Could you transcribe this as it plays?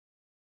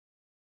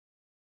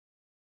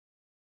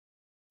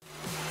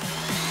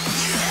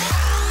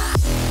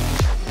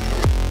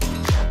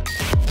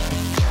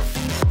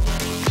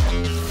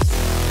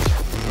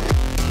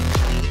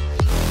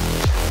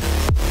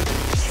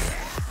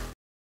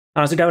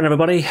How's it going,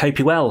 everybody? Hope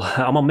you're well.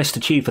 I'm on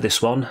Mr. Q for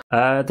this one.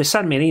 They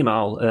sent me an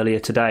email earlier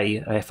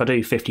today. If I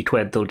do 50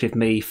 quid, they'll give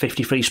me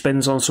 50 free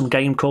spins on some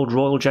game called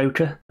Royal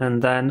Joker,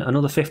 and then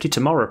another 50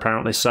 tomorrow,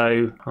 apparently,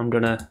 so I'm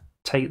going to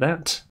take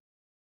that.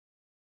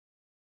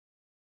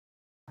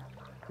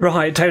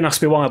 Right, don't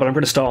ask me why, but I'm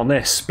going to start on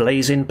this.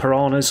 Blazing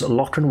Piranhas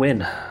Lock and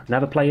Win.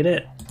 Never played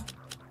it.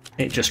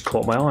 It just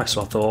caught my eye,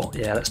 so I thought,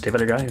 yeah, let's give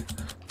it a go.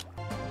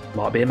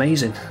 Might be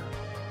amazing.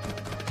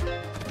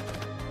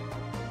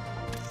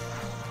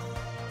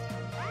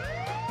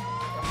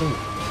 Ooh,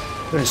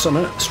 doing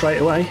something straight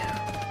away.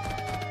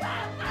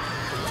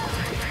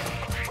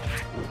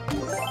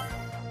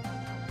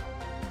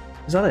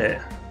 Is that it?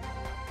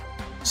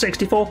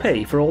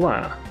 64p for all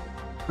that?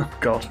 Oh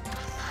god.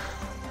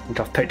 I think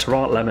I've picked a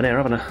right lemon here,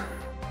 haven't I?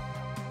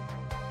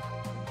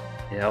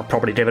 Yeah, I'll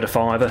probably give it a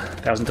fiver. If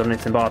it hasn't done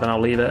anything by then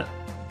I'll leave it.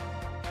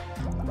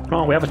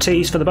 Right, we have a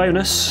tease for the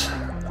bonus.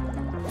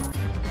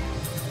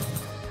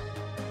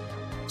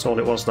 That's all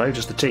it was though,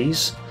 just a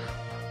tease.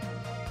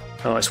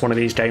 Oh, it's one of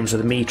these games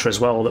with a meter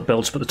as well that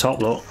builds up at the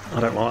top, look.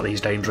 I don't like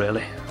these games,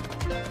 really.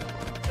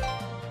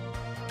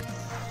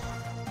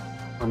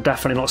 I'm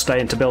definitely not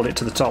staying to build it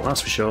to the top,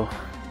 that's for sure.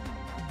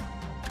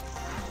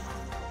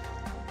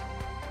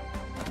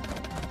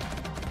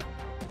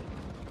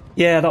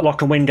 Yeah, that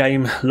lock and win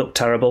game looked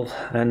terrible,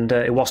 and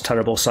it was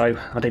terrible, so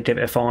I did give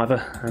it a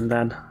fiver, and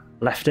then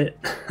left it.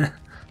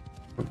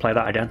 Won't play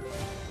that again.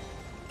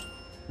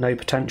 No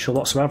potential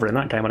whatsoever in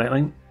that game, I don't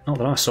think. Not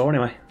that I saw,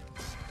 anyway.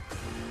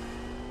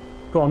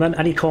 Go on then,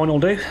 any coin will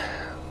do.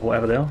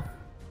 Whatever they are.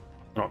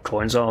 Not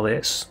coins, are they?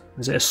 Is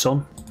it a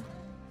sun?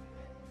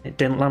 It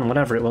didn't land,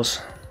 whatever it was.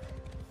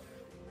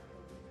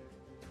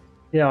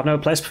 Yeah, I've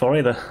never played this before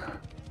either.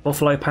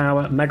 Buffalo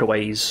Power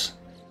Megaways.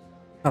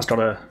 That's got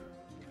a...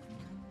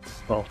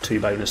 well,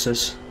 two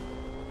bonuses.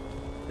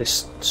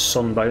 This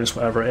sun bonus,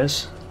 whatever it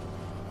is.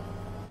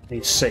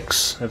 Need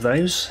 6 of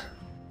those.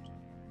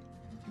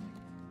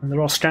 And there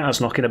are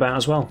scatters knocking about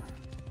as well.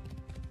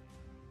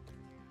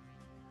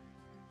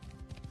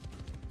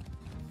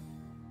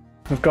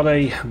 We've got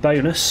a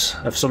bonus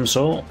of some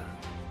sort.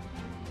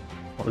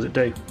 What does it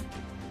do?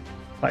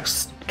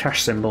 That's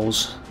cash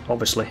symbols,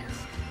 obviously.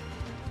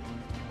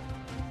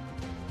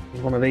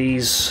 One of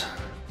these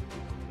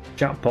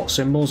jackpot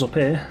symbols up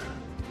here.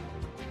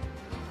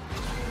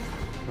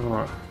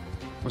 Alright,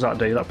 what does that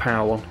do, that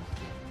power one?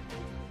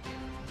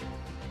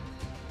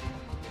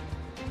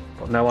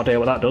 Got no idea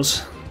what that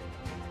does.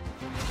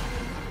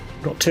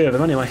 Got 2 of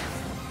them anyway.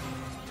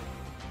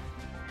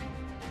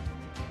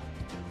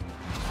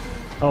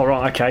 Oh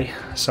right, okay,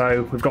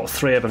 so we've got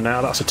 3 of them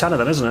now. That's a tenner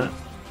then, isn't it?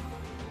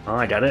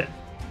 I get it.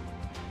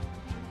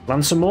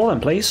 Land some more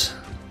then, please.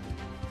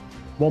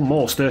 One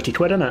more's 30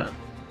 quid, isn't it?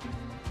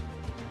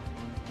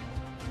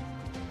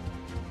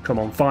 Come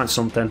on, find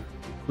something.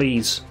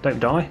 Please, don't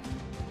die.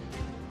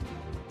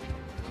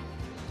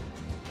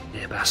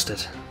 You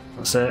bastard.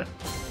 That's it.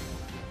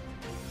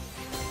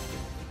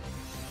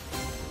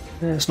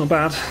 Yeah, it's not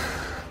bad.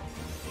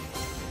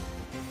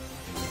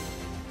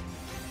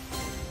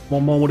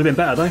 One more would have been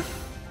better though.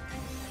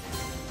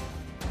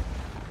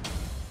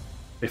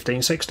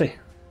 1560.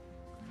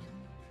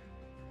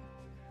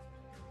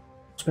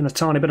 It's been a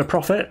tiny bit of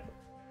profit.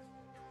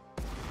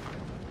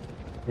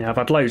 Yeah, I've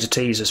had loads of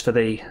teasers for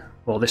the,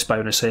 well, this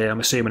bonus here.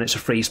 I'm assuming it's a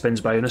free spins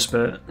bonus,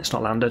 but it's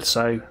not landed,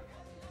 so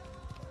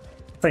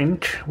I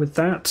think with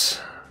that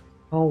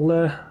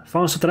I'll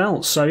find something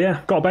else. So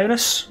yeah, got a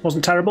bonus,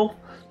 wasn't terrible.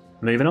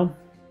 Moving on.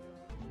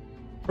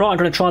 Right, I'm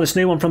going to try this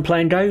new one from Play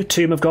and Go,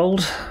 Tomb of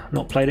Gold.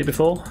 Not played it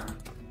before.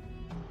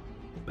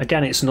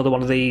 Again, it's another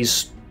one of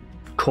these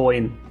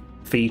coin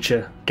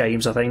feature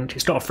games, I think.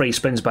 It's got a free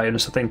spins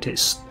bonus, I think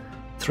it's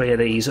 3 of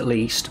these at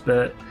least,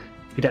 but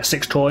if you get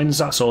 6 coins,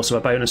 that's also a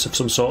bonus of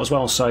some sort as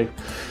well, so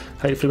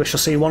hopefully we shall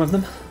see one of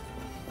them.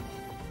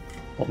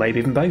 Or maybe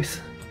even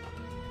both.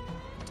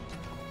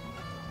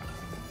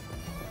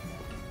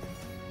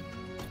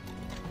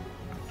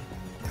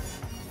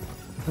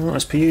 Well,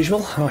 as per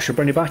usual, I shall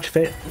bring you back if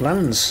it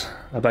lands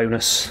a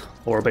bonus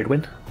or a big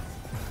win.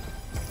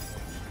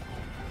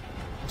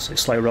 What's it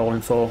slow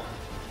rolling for?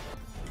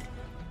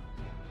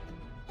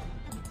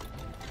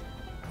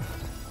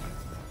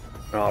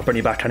 Oh, I'll bring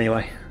you back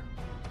anyway.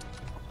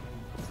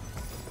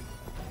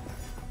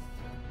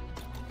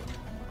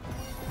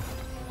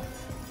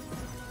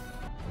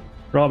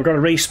 Right, we've got a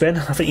respin.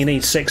 I think you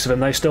need 6 of them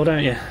though still,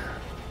 don't you?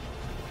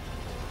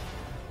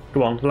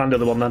 Go on, land the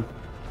other one then.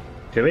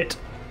 Do it.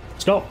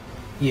 Stop.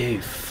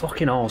 You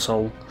fucking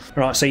arsehole.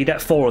 Right, so you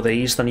get 4 of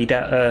these, then you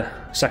get a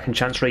second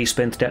chance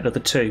respin to get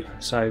another 2.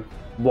 So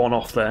 1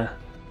 off there.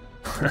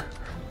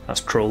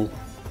 That's cruel.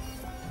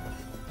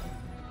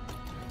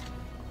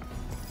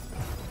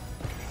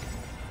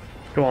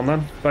 Go on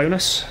then,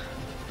 bonus.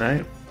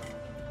 No.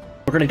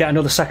 We're going to get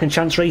another second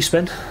chance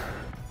respin.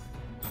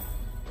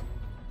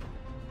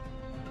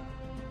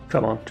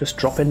 Come on, just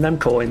drop in them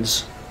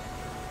coins.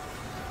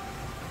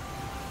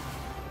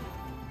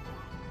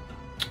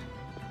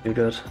 Too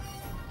good.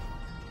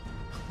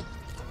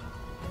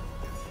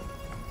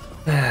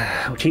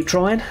 We'll keep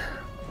trying.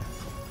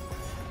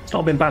 It's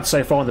not been bad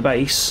so far on the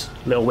base.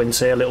 Little wins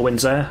here, little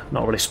wins there.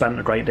 Not really spent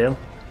a great deal.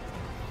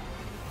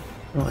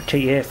 Right,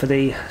 key here for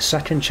the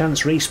second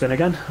chance respin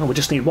again. Oh, we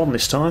just need one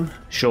this time.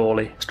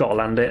 Surely. It's got to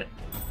land it.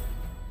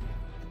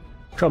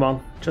 Come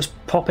on, just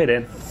pop it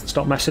in.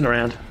 Stop messing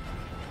around.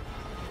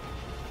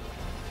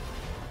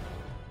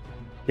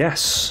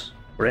 Yes,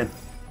 we're in.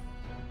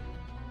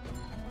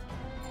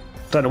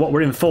 Don't know what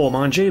we're in for,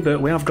 mind you, but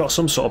we have got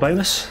some sort of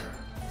bonus.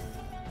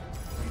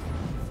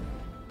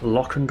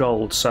 Lock and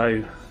gold,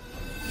 so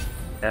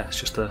yeah,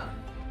 it's just a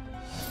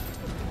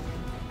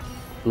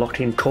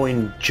lock-in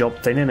coin job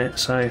thing, isn't it?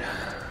 So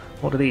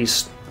what do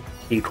these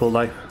equal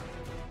though?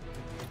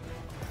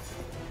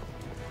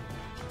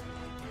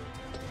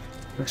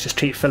 Let's just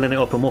keep filling it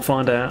up and we'll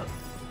find out.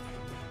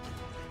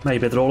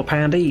 Maybe they're all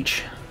 £1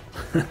 each.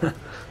 Doubt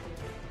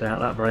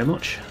that very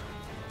much.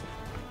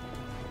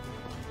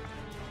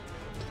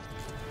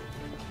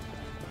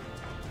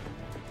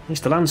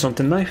 Needs to land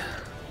something though.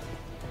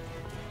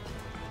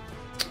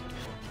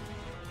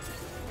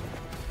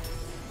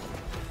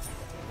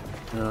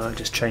 It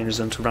just changes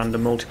them to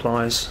random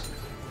multipliers.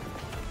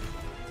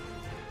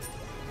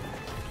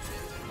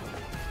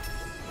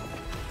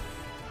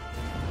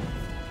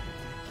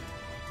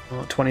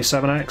 Oh,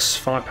 27x,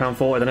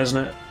 £5.40 then,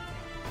 isn't it?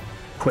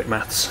 Quick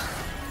maths.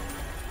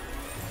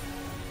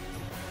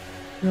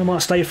 I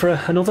might stay for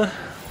another.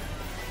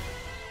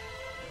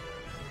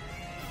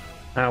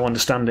 Now I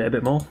understand it a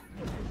bit more.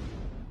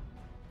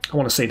 I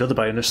want to see the other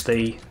bonus,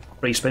 the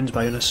free spins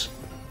bonus.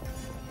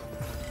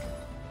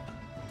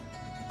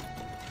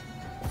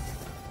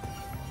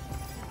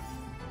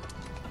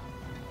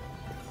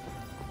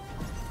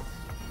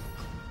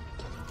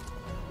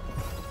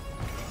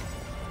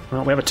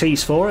 Well, we have a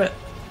tease for it.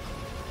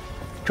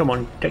 Come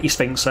on, get your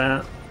Sphinx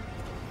out.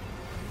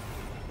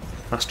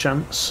 Last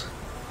chance.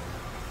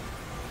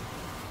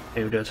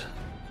 Who did?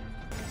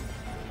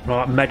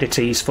 Right, mega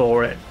tease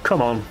for it.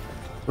 Come on,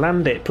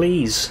 land it,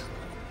 please.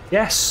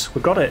 Yes,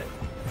 we've got it.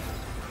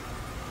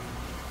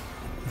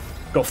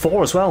 Got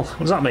 4 as well. What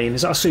does that mean?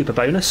 Is that a super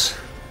bonus?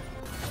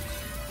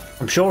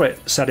 I'm sure it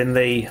said in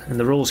the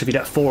rules if you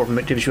get 4 of them,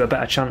 it gives you a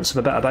better chance of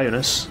a better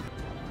bonus.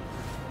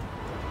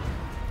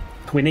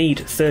 We need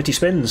 30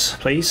 spins,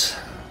 please.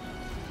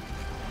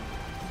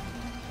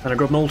 And a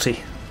good multi.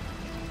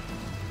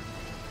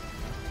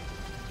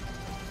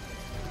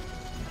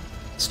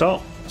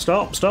 Stop,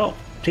 stop, stop.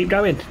 Keep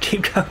going,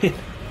 keep going.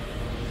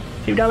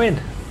 Keep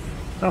going.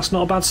 That's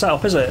not a bad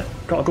setup, is it?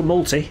 Got a good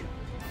multi.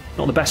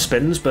 Not the best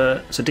spins,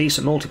 but it's a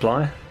decent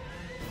multiplier.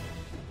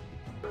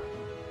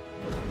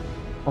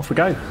 Off we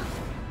go.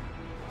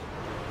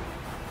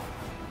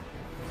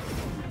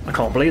 I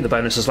can't believe the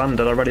bonus has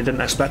landed. I really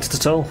didn't expect it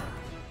at all.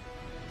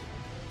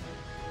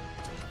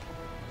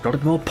 Got to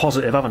be more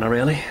positive, haven't I,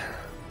 really?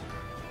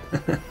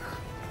 Oh,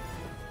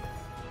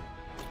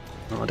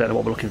 I don't know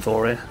what we're looking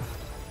for here.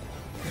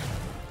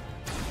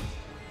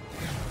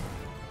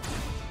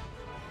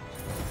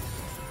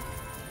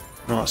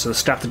 Right, so the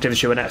staff that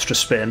gives you an extra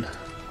spin,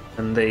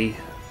 and the...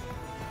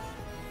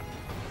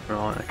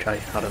 Right, okay,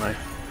 I don't know.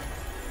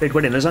 Big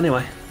winners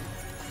anyway.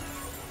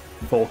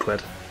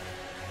 £4.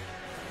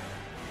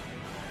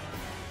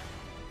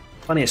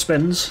 Plenty of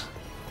spins.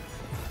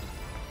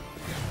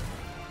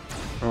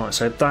 Right,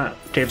 so that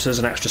gives us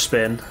an extra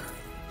spin,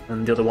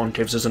 and the other one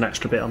gives us an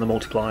extra bit on the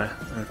multiplier.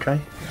 Okay.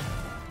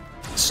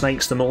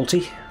 Snake's the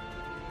multi.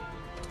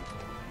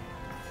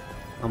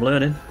 I'm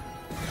learning.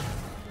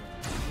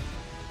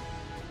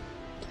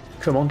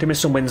 Come on, give me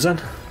some wins then.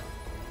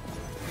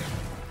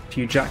 A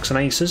few jacks and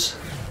aces.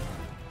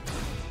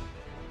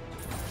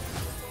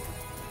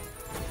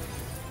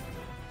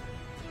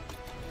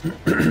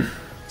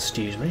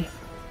 Excuse me.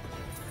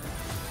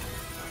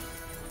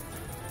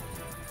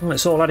 Well,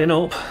 it's all adding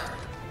up.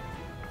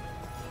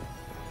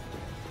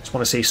 Just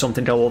want to see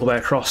something go all the way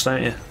across,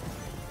 don't you?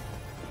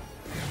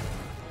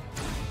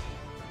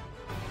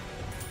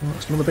 Well,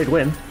 that's another big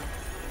win.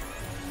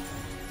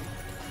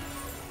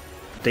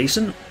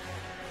 Decent.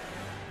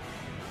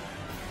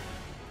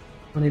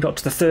 Only got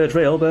to the 3rd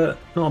reel, but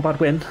not a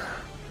bad win.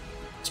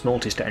 This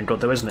multi's getting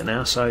good though, isn't it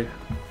now, so...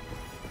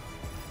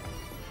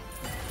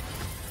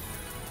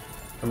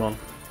 Come on,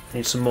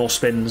 need some more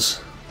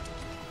spins.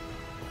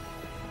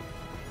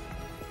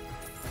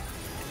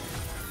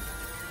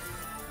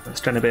 It's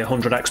going to be a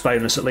 100x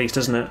bonus at least,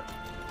 isn't it?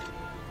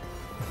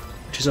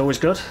 Which is always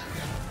good.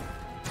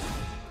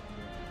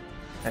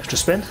 Extra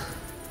spin.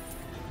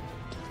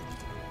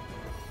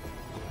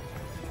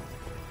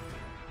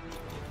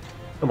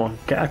 Come on,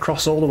 get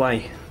across all the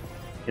way.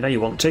 You know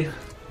you want to.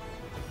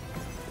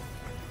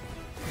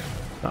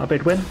 That a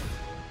big win?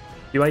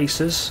 You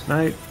aces?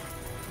 No.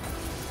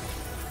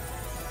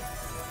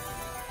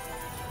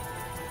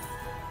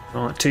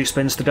 Right, 2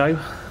 spins to go.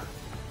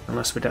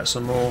 Unless we get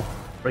some more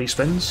free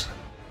spins.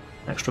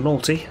 Extra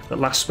multi, but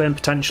last spin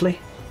potentially.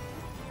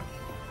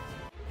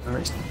 And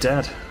it's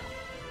dead.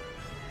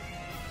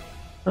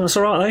 Oh, that's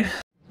alright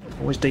though.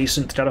 Always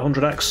decent to get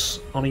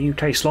 100x on a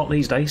UK slot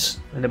these days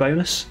in a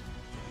bonus.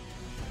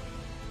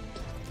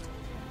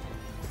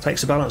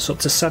 Takes the balance up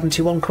to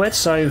 £71,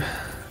 so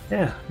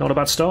Yeah, not a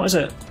bad start, is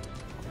it?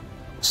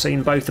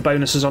 Seen both the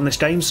bonuses on this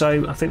game,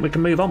 so I think we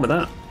can move on with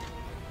that.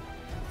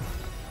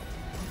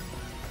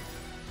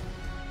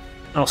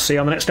 I'll see you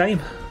on the next game.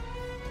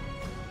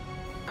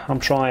 I'm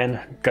trying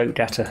Goat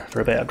Getter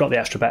for a bit. I've got the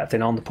extra bet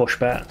thing on, the push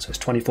bet, so it's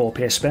 24p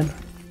a spin.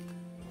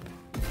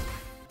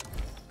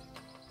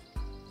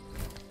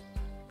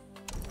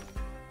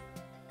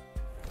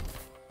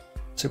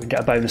 So we can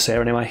get a bonus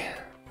here anyway.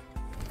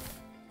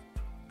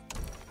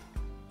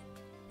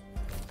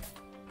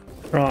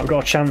 Right, I've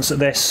got a chance at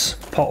this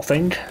pot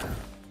thing.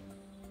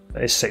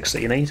 There is 6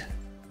 that you need.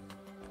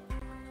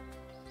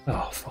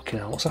 Oh, fucking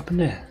hell, what's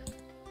happened here?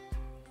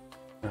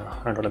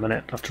 Oh, hang on a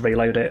minute, I have to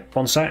reload it.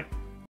 1 sec.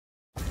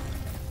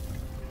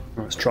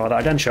 Let's try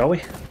that again, shall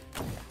we?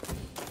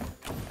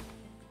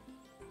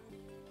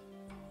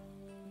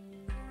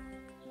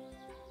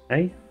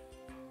 Hey?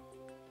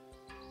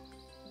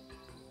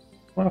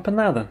 What happened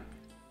there then?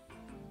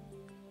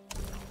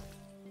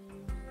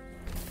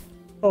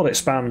 Thought it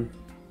spammed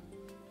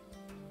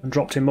and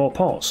dropped in more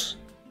pots.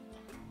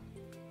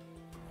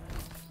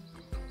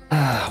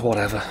 Ah,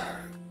 whatever.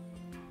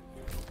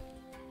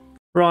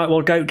 Right,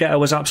 well, Goat Getter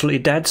was absolutely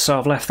dead, so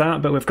I've left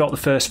that, but we've got the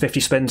first 50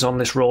 spins on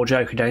this Raw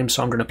Joker game,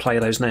 so I'm going to play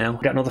those now.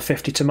 Get another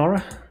 50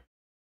 tomorrow.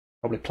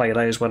 Probably play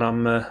those when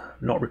I'm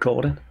not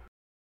recording.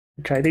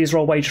 Okay, these are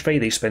all wage free,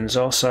 these spins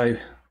are, so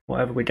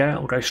whatever we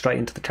get will go straight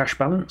into the cash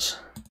balance.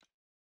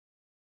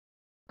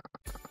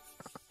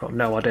 Got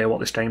no idea what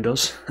this game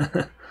does.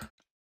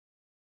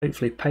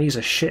 Hopefully pays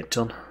a shit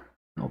ton.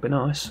 That'll be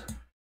nice.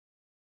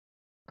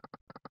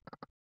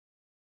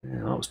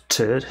 Yeah, that was a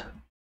turd.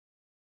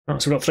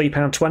 Right, so we've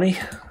got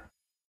 £3.20.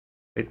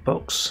 Big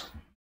bucks.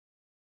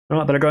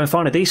 Right, better go and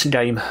find a decent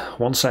game.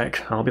 1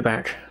 sec, I'll be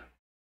back.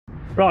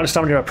 Right, it's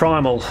time to do a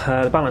primal.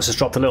 The balance has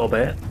dropped a little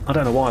bit. I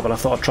don't know why, but I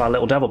thought I'd try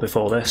Little Devil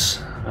before this.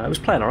 It was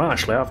playing alright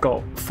actually. I've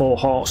got 4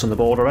 hearts on the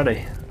board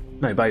already.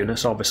 No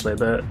bonus, obviously,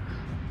 but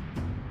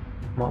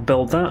might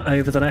build that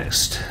over the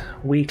next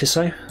week or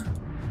so.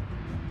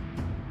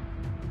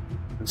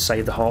 And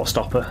save the heart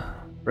stopper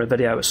for a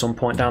video at some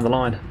point down the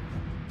line.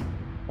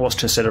 I was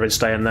considering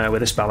staying there with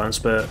this balance,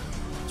 but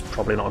it's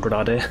probably not a good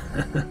idea.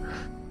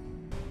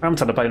 I haven't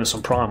had a bonus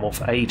on Primal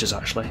for ages,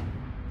 actually.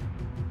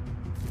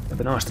 It'd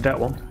be nice to get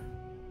one.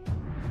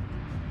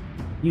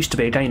 Used to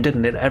be a game,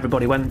 didn't it, that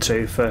everybody went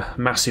to for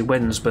massive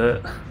wins,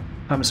 but I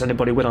haven't seen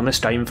anybody win on this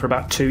game for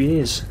about 2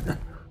 years.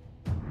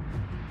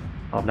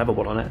 I've never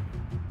won on it.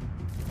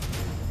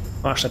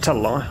 Well, actually, I tell a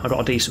lie, I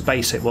got a decent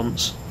basic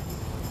once.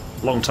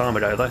 A long time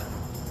ago, though.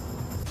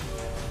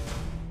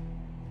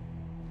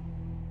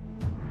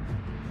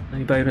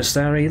 No bonus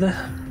there either.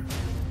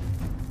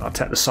 I'll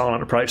take the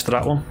silent approach to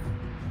that one.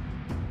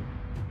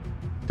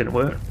 Didn't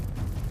work.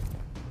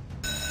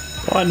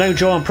 Right, no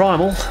joy on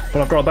Primal,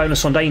 but I've got a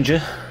bonus on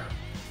Danger.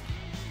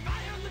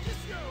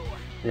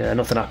 Yeah,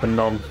 nothing happened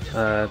on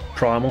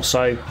Primal,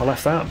 so I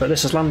left that, but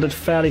this has landed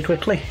fairly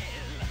quickly.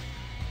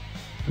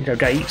 Go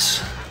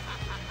Gates.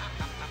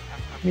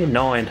 Maybe a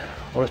 9,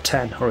 or a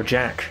 10, or a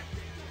Jack.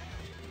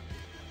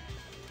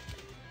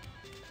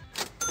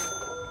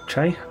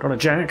 Okay, got a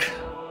Jack.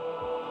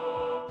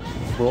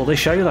 Will they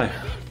show though?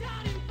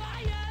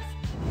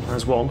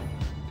 There's one.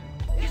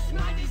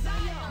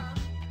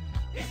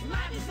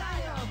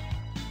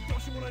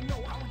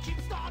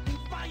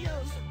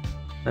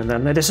 And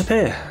then they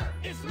disappear.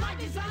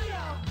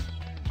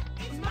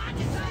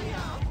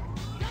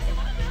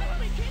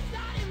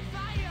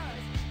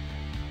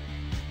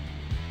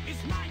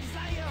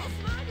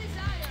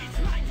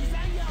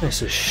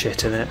 This is shit,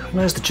 innit?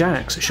 Where's the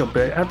Jacks? It should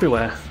be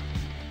everywhere.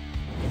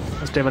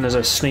 That's giving us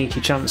a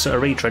sneaky chance at a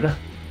re-trigger.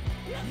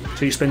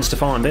 2 spins to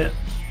find it.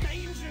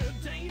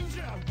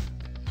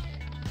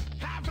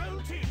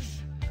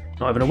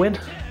 Not even a win.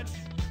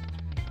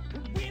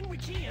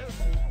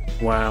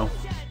 Wow.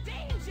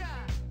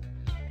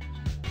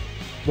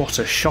 What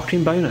a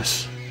shocking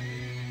bonus.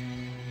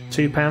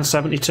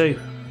 £2.72.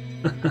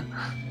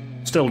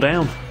 Still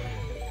down.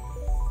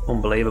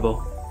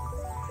 Unbelievable.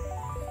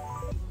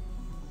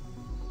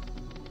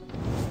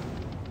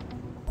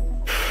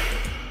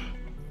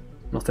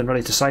 Nothing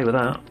ready to say with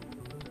that.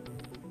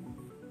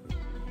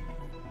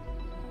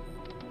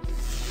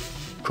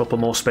 Couple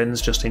more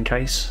spins just in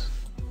case.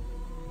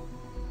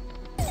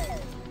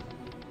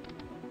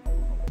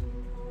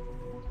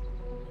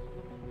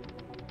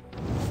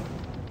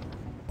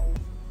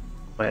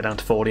 Play it down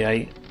to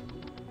 48.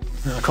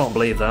 I can't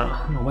believe that.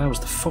 Oh, where was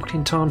the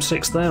fucking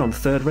 ×6 there on the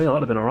 3rd reel?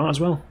 That'd have been alright as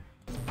well.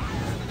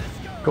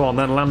 Go on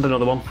then, land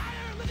another one.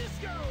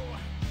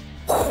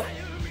 Of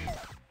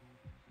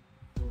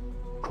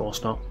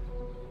course not.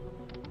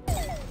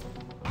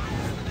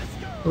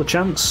 Another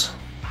chance.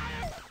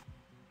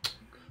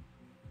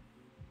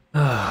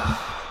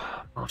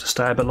 I'll have to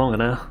stay a bit longer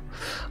now.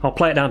 I'll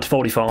play it down to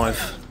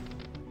 45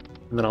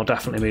 and then I'll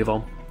definitely move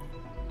on.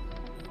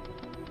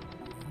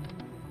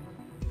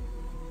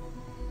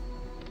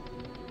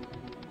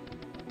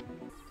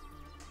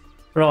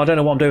 Right, I don't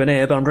know what I'm doing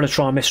here, but I'm going to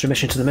try Mystery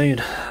Mission to the Moon.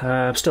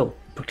 I'm still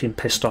fucking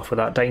pissed off with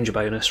that danger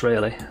bonus,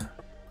 really.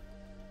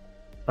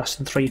 Less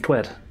than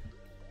 £3.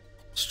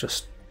 It's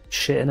just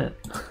shit,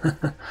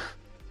 innit?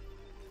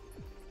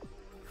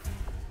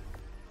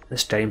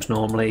 This game's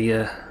normally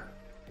a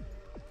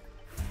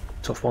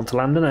tough one to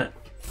land, isn't it?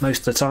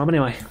 Most of the time,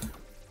 anyway.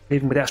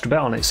 Even with the extra bet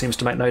on it, it seems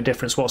to make no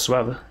difference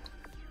whatsoever.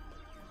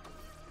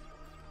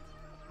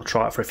 I'll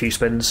try it for a few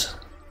spins.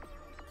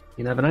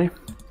 You never know.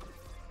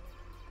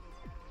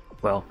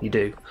 Well, you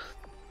do.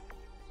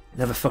 It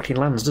never fucking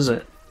lands, does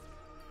it?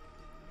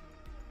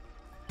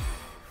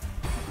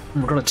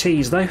 We've got a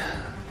tease though.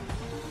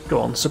 Go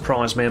on,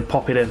 surprise me and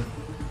pop it in.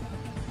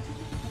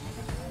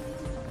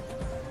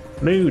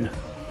 Moon.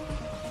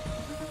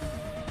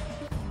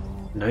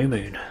 No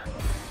moon.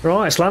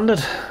 Right, it's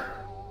landed.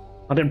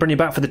 I didn't bring you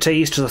back for the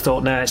tease because I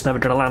thought, nah, it's never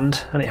going to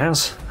land, and it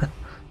has.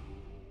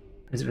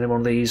 Is it one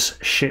of these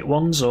shit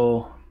ones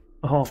or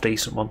a half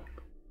decent one?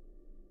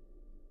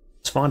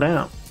 Let's find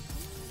out.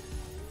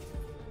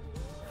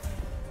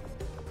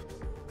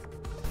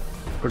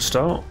 Good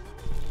start.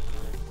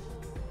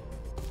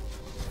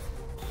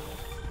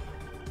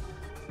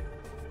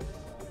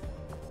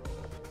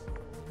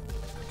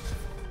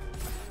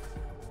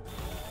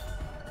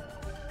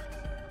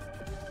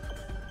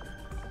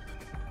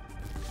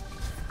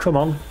 Come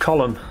on,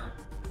 column.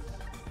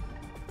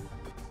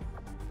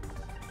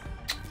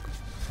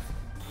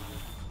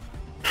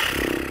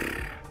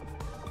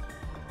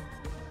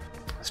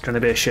 It's going to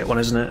be a shit one,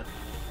 isn't it?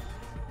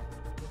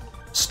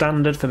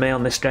 Standard for me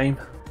on this game.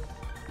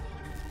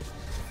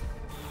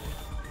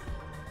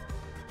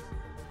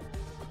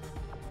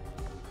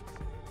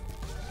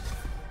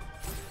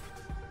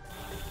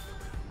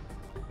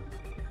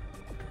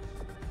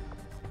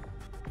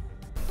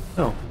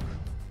 Oh,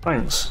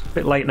 thanks. A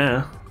bit late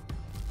now.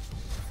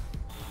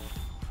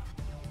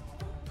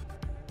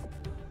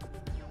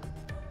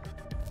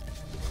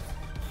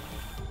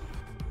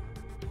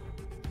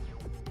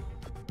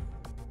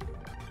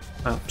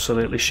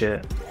 Absolutely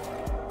shit.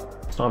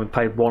 It's not even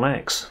paid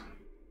 1x.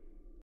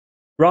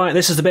 Right,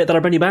 this is the bit that I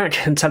bring you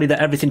back and tell you that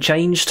everything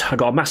changed. I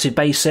got a massive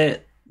base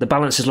hit, the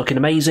balance is looking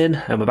amazing,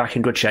 and we're back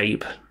in good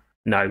shape.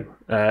 No,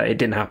 it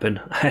didn't happen.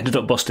 I ended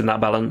up busting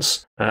that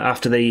balance.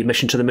 After the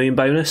Mission to the Moon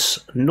bonus,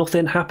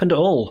 nothing happened at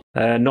all.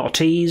 Not a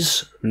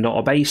tease, not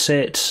a base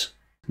hit,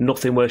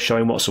 nothing worth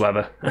showing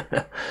whatsoever.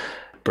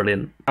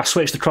 Brilliant. I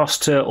switched across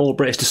to All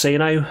British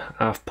Casino.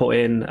 I've put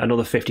in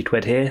another 50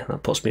 quid here.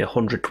 That puts me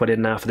 100 quid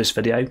in now for this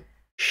video.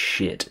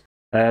 Shit.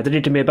 They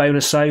did give me a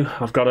bonus though.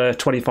 I've got a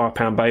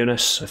 £25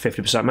 bonus, a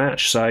 50%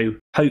 match, so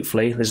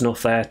hopefully there's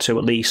enough there to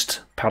at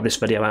least pad this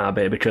video out a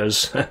bit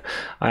because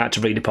I had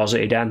to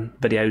redeposit again.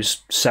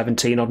 Video's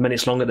 17 odd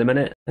minutes long at the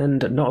minute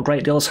and not a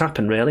great deal has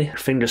happened really.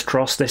 Fingers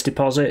crossed this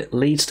deposit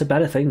leads to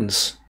better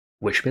things.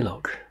 Wish me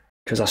luck,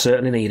 because I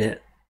certainly need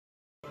it.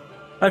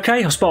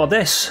 Okay, I've spotted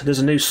this. There's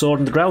a new Sword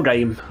in the Grail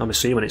game. I'm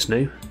assuming it's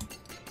new.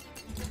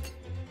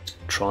 Let's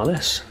try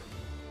this.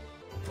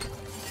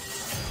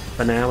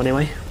 For now,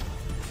 anyway.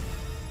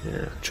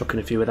 Yeah, chucking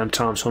a few of them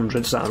times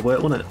hundreds, that'd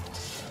work, wouldn't it?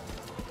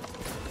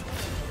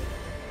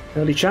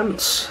 Early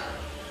chance.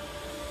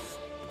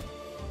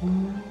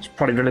 It's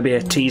probably going to be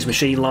a tease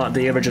machine like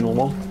the original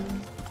one.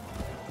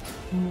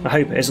 I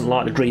hope it isn't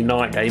like the Green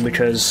Knight game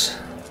because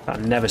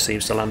that never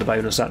seems to land a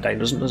bonus that day,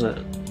 doesn't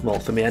it? Well,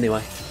 for me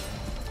anyway.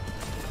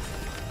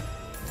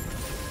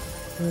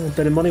 A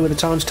bit of money with the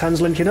times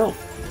 10s linking up.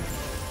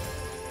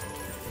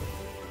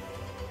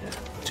 Yeah,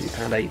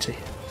 £2.80.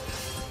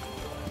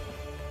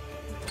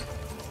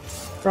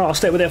 Right, I'll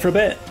stick with it for a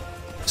bit,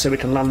 so we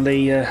can land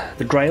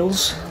the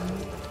grails.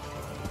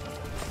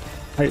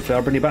 Hopefully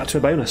I'll bring you back to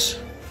a bonus.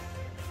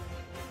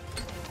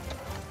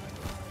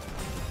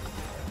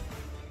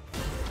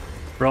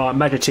 Right,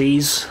 mega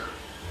tease.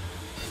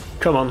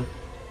 Come on,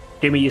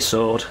 give me your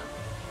sword.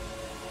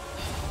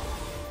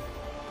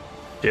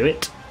 Do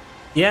it.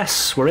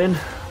 Yes, we're in.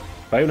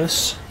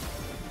 Bonus.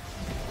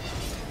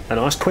 A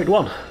nice quick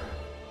one.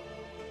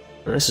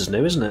 This is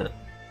new, isn't it?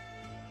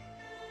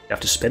 You have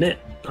to spin it?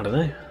 I don't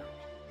know.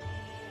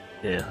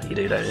 Yeah, you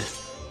do, don't you?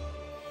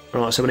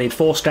 Right, so we need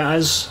 4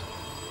 scatters.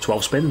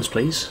 12 spins,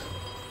 please.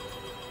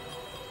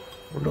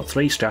 We've got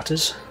 3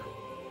 scatters.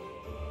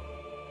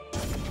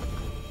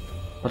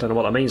 I don't know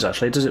what that means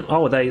actually. Does it?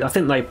 Oh, I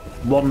think they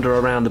wander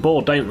around the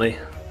board, don't they?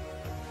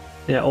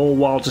 Yeah, all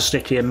wilds are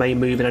sticky and may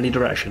move in any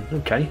direction.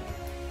 Okay.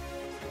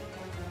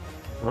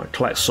 Right,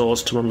 collect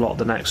swords to unlock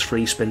the next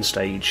free spin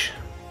stage.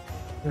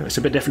 Yeah, it's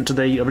a bit different to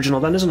the original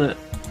then, isn't it?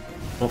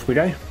 Off we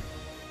go.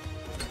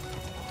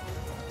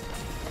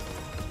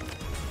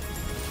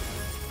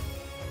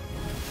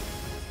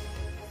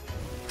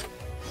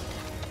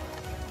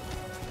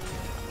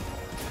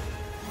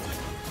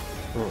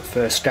 Right,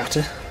 first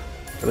scatter.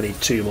 We need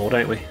 2 more,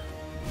 don't we?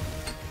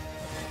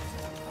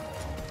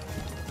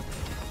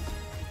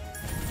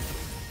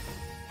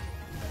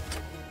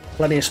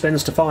 Plenty of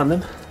spins to find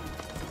them.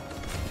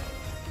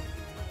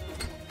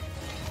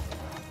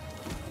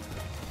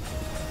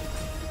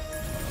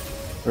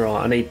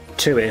 Right, I need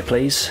 2 here,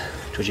 please,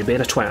 because you're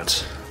being a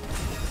twat.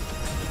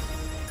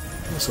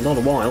 That's a lot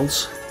of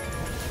wilds.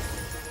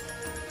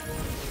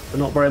 But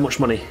not very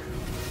much money.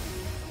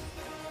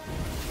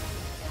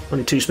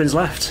 Only 2 spins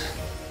left.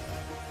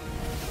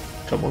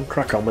 Come on,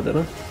 crack on with it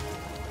then.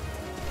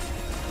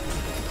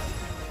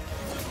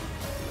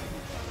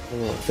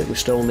 Oh, I think we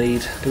still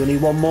need... Do we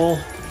need one more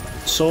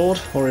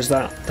sword? Or is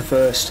that the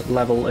first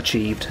level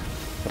achieved?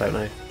 I don't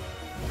know.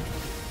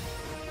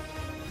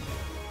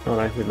 Oh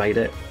no, we made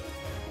it.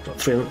 Got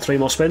three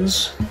more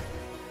spins.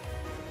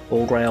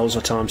 All grails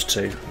are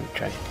 ×2.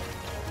 Okay.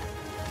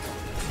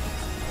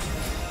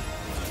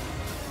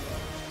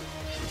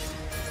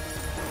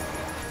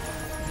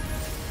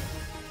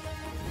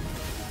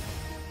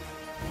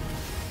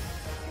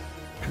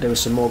 Could do with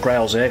some more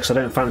grails here because I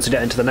don't fancy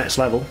getting to the next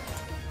level.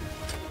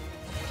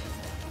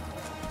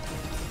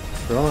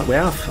 Right, we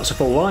have. That's a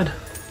full line.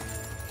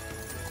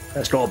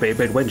 That's got to be a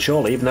big win,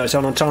 surely, even though it's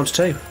on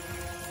 ×2.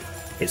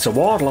 It's a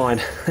ward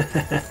line.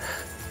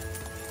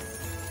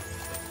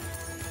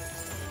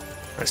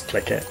 Let's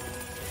click it.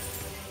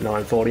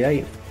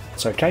 948.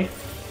 It's okay.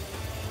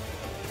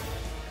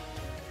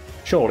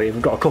 Surely, if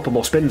we've got a couple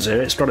more spins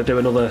here, it's got to do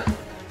another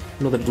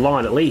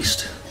line at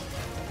least.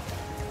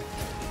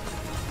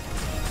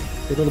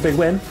 Another big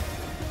win.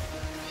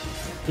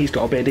 He's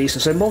got to be a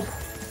decent symbol.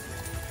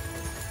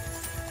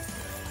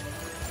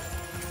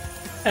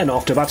 And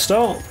off to a bad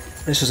start.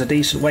 This is a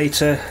decent way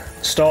to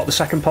start the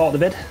second part of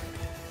the bid.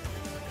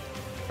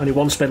 Only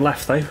one spin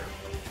left though.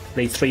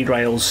 Need 3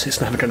 grails.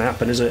 It's never going to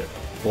happen, is it?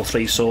 Or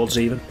 3 swords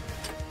even.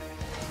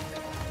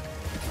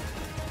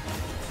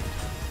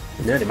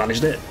 Nearly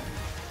managed it.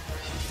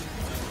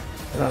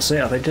 That's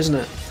it, I think, isn't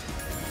it?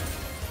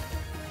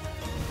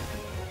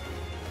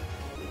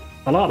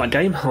 I like that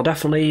game. I'll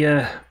definitely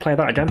play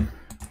that again.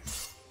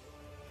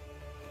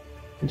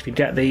 And if you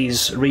get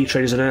these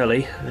retriggers in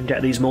early and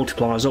get these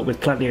multipliers up with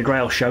plenty of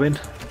grail showing,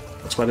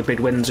 that's where the big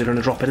wins are going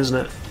to drop in,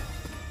 isn't it?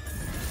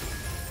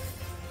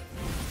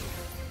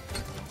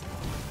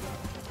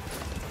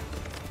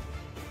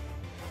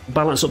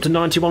 Balance up to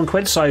 91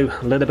 quid, so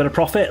a little bit of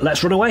profit.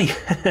 Let's run away.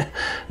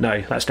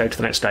 No, let's go to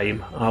the next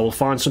game. I will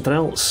find something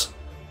else.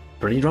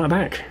 Bring you right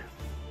back.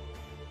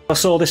 I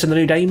saw this in the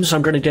new games.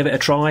 I'm going to give it a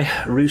try.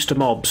 Rooster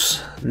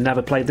Mobs.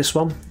 Never played this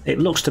one. It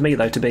looks to me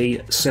though to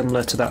be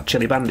similar to that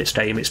Chili Bandits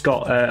game. It's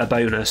got a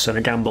bonus and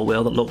a gamble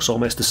wheel that looks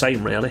almost the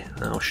same really.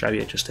 I'll show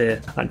you just here.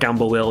 That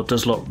gamble wheel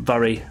does look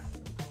very,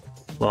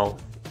 well,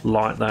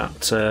 like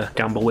that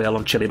gamble wheel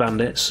on Chili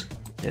Bandits.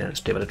 Yeah, let's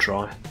give it a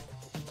try.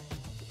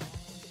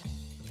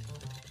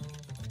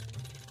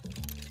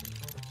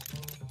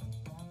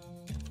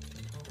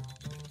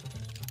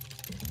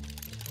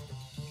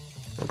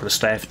 Not going to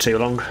stay for too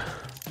long,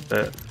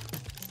 but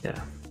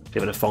yeah,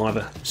 give it a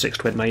 £5, 6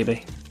 quid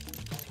maybe.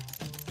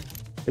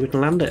 Maybe we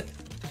can land it.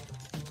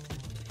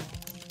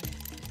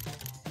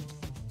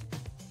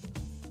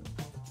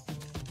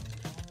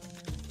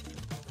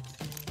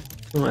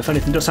 Well, if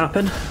anything does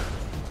happen,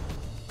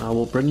 I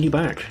will bring you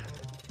back.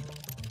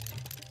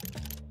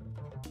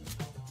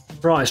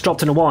 Right, it's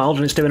dropped in a wild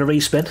and it's doing a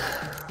respin.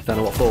 Don't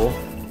know what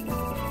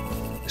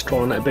for. It's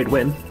trying to let a big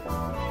win.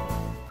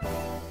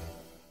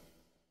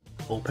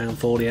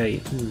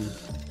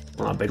 £4.48.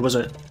 Not that big, was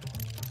it?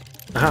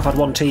 I have had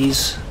one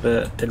tease,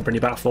 but didn't bring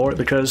you back for it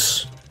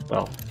because,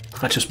 well,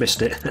 I just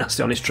missed it. That's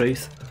the honest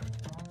truth.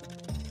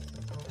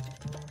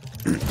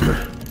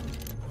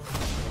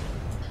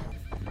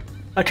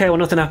 Okay, well,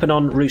 nothing happened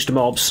on Rooster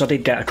Mobs. I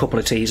did get a couple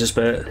of teasers,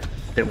 but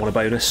didn't want a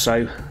bonus,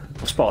 so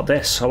I spotted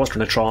this. I was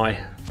going to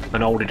try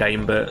an older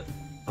game, but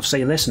I've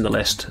seen this in the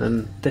list,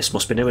 and this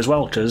must be new as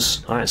well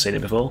because I hadn't seen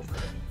it before.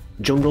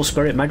 Jungle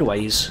Spirit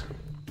Megaways.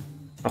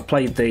 I've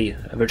played the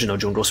original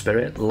Jungle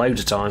Spirit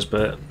loads of times,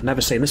 but never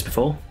seen this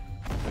before.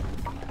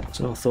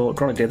 So I thought,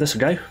 gotta give this a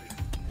go.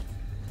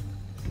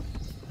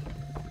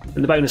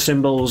 And the bonus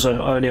symbols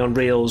are only on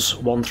reels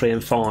 1, 3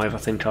 and 5. I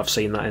think I've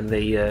seen that in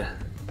the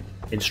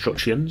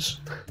instructions.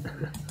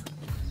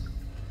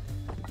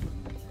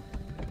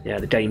 Yeah,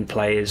 the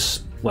gameplay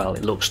is, well,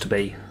 it looks to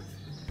be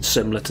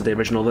similar to the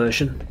original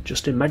version,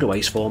 just in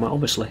Megaways format,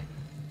 obviously.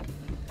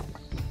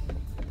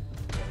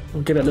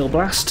 I'll give it a little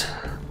blast.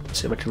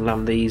 See if I can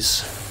land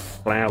these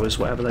flowers,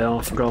 whatever they are,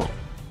 I forgot.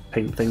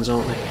 Pink things,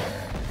 aren't they?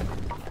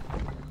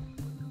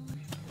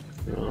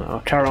 Right, I'll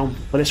carry on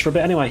with this for a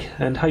bit anyway,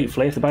 and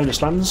hopefully if the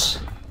bonus lands,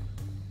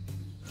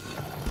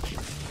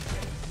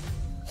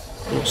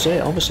 we'll see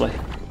it, obviously.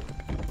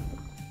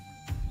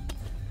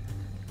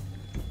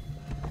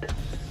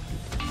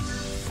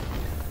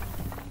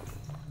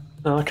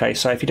 Okay,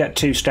 so if you get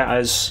 2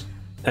 statters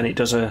and it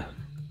does a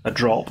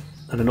drop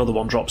and another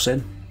one drops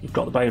in, you've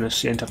got the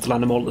bonus. You don't have to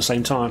land them all at the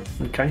same time.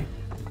 Okay.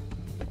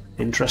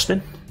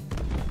 Interesting.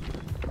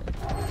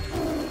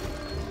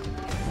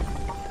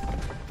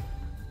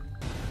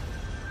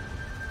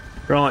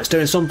 Right, it's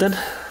doing something.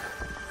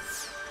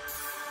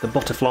 The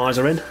butterflies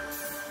are in.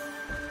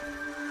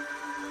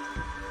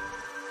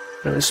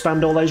 Going to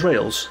expand all those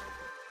reels.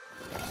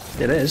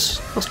 It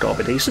is. That's got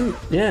to be decent.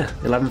 Yeah,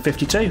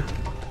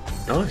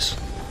 11.52. Nice.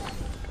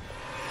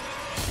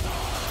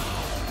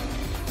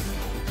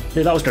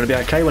 Knew that was going to be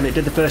okay when it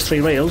did the first 3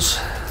 reels.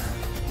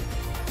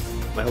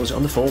 Where was it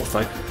on the 4th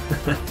though?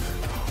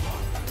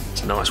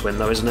 It's a nice win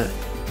though, isn't it?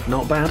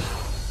 Not bad.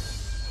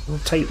 I'll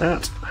take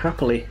that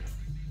happily.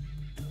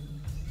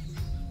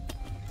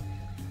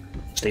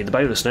 Just need the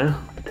bonus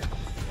now.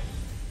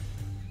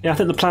 Yeah, I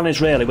think the plan is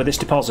really with this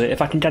deposit,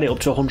 if I can get it up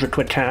to 100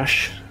 quid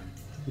cash,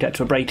 get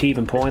to a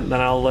break-even point, then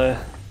I'll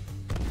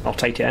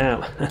take it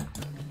out.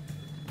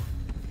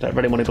 Don't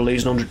really want to be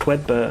losing 100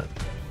 quid, but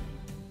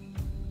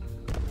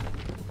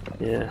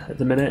yeah, at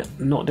the minute,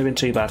 not doing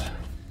too bad.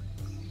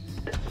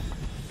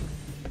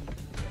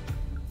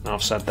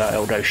 I've said that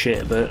it'll go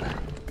shit, but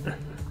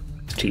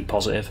let's keep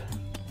positive.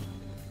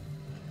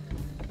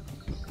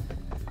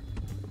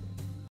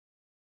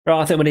 Right,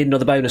 I think we need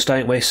another bonus,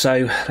 don't we?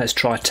 So let's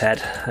try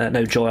Ted.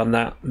 No joy on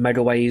that.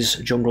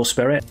 Megaways Jungle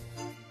Spirit.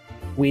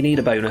 We need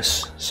a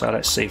bonus, so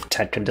let's see if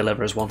Ted can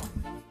deliver us one.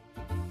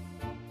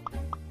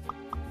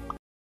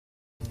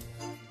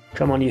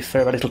 Come on, you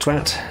fair little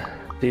twat.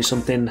 Do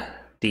something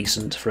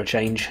decent for a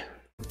change.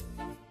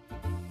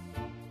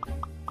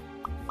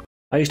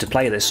 I used to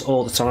play this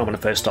all the time when I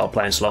first started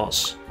playing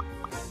slots.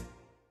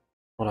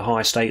 On a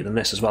higher state than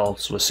this as well,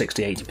 sort of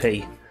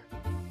 60-80p.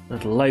 I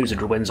had loads of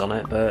good wins on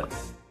it, but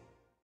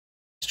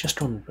it's just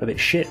gone a bit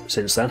shit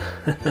since then.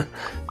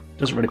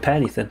 Doesn't really pay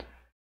anything.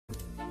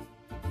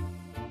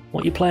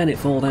 What are you playing it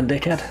for then,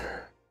 dickhead?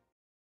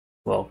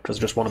 Well, because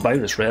I just want a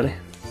bonus, really.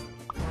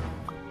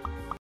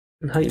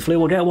 And hopefully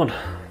we'll get one.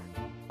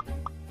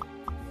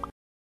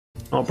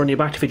 I'll bring you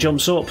back if he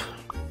jumps up.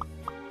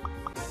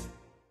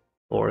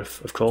 Or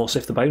if, of course,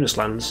 if the bonus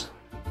lands.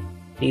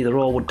 Either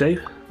or would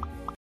do.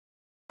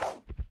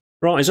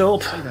 Right, he's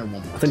up.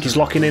 I think he's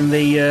locking in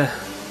the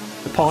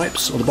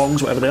pipes, or the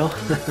bongs, whatever they are.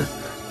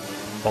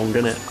 Bong,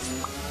 innit?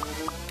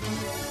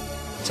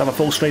 Let's have a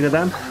full screen of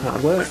them.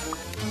 That'd work.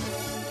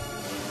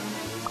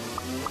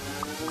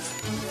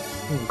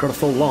 Got a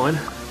full line.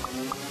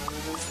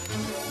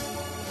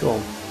 Go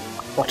on.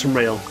 Bottom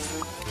reel.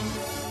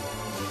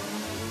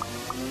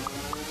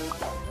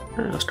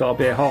 That's got to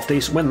be a half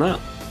decent win, that.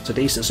 It's a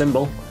decent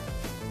symbol.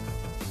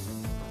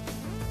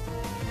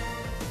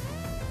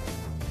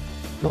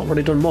 Not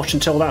really done much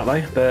until that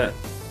though, but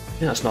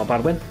yeah, it's not a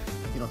bad win.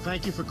 You know,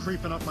 thank you for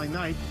creeping up my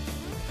night.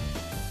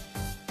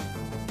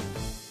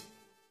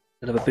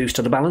 Bit of a boost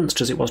to the balance,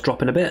 as it was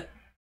dropping a bit.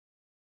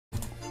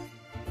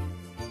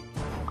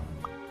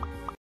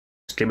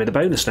 Just give me the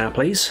bonus now,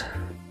 please.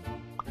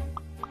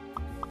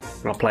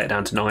 I'll play it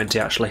down to 90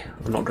 actually.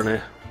 I'm not going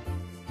to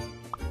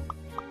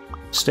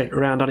stick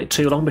around on it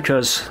too long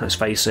because, let's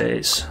face it,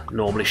 it's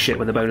normally shit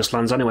when the bonus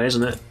lands anyway,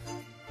 isn't it?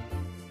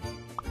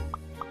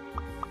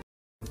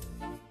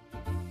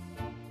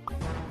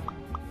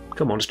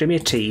 Come on, just give me a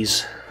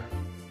tease.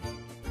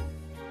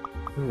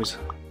 There was a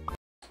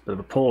bit of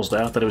a pause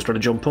there. I thought it was trying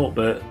to jump up,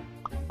 but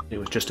it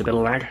was just a bit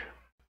of lag.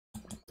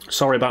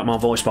 Sorry about my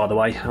voice, by the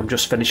way. I'm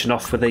just finishing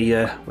off with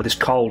the with this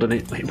cold, and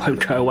it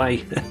won't go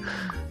away.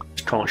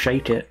 Just can't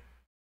shake it.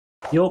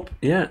 Yup,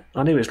 yeah,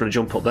 I knew he was going to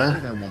jump up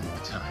there.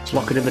 It's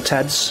locking in the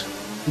Teds.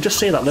 You just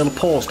see that little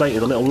pause, don't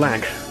you? The little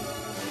lag.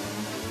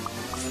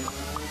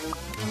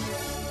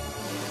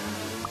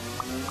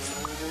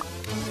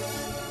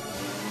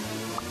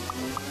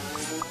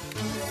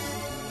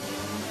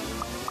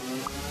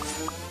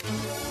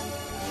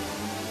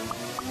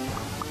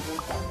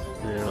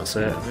 Yeah, that's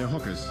it.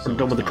 I'm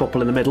done with the couple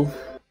in the middle.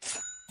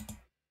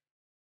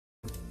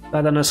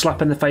 Better than a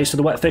slap in the face to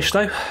the wet fish,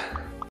 though.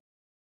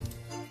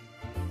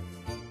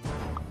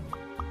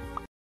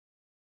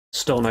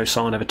 Still no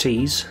sign of a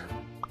tease.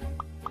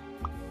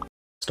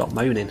 Stop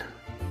moaning.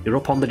 You're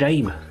up on the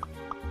game.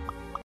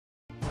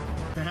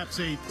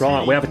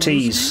 Right, we have a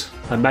tease.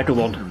 A mega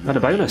one. And a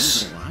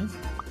bonus.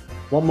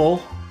 One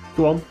more.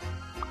 Go on.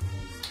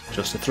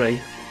 Just a 3.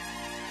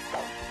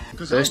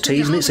 First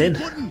tease and it's in.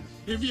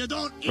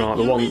 Right,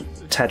 we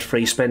want Ted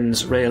free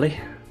spins, really.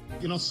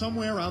 You know,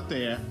 somewhere out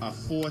there are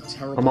 4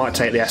 terrible. I might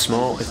take the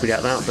S-Mart if we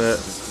get that, but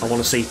I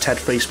want to see Ted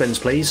free spins,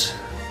 please.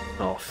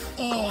 Off.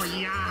 Oh,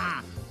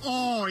 yeah!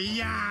 Oh,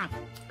 yeah!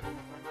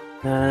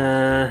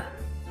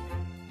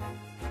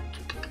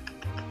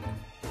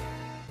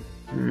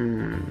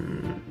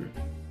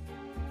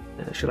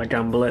 Should I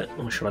gamble it,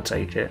 or should I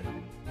take it?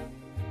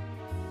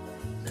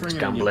 Let's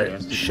gamble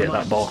it. Shit,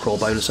 that bar crawl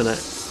bonus,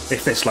 innit?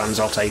 If this lands,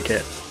 I'll take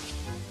it.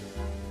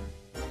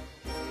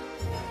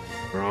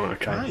 Right,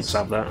 okay, let's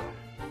have that.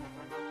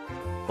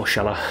 Or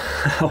shall I?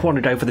 I want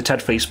to go for the Ted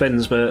free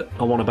spins, but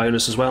I want a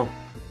bonus as well.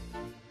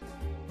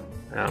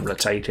 I'm going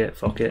to take it,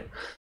 fuck it.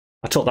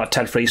 I took that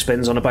Ted free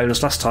spins on a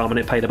bonus last time and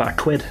it paid about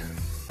 £1.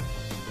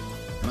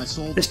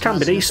 This can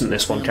be decent,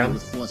 this one can.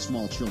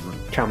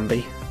 Can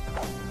be.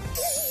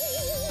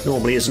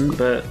 Normally isn't,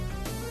 but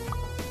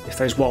if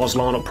those wires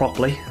line up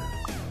properly,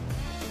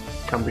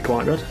 can be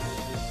quite good.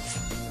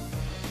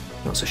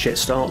 That's a shit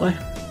start though. I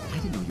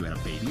didn't know you had a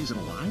baby. Is it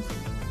alive?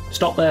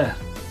 Stop there.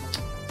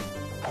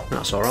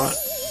 That's alright.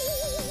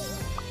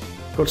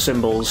 Good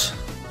symbols.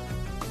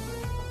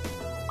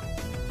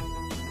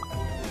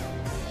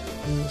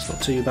 It's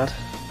not too bad.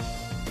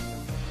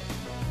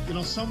 You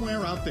know,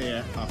 somewhere out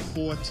there are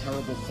 4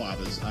 terrible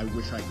fathers I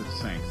wish I could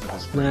thank for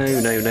this.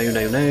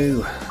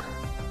 No.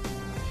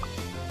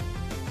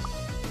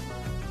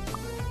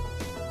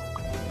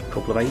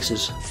 Couple of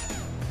aces.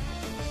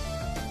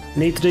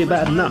 Need to do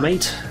better than that,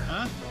 mate.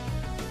 Huh?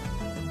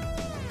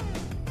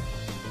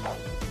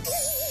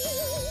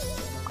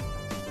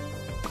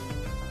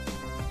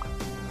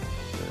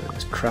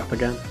 crap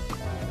again.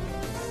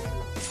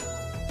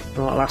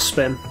 Right, last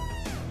spin.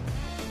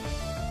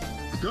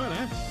 Good,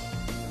 eh?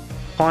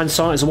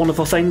 Hindsight is a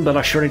wonderful thing, but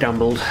I surely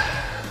gambled.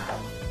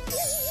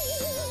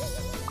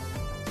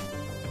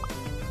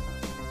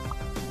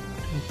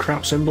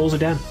 Crap symbols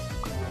again.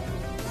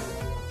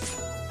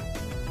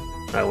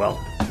 Oh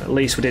well, at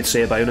least we did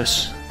see a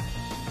bonus.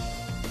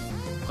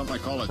 Something I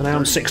call it. And now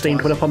I'm 16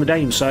 quid up on the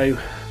dame, so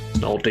it's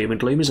not all doom and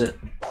gloom, is it?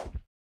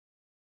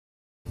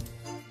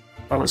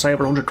 Balance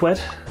over 100 quid.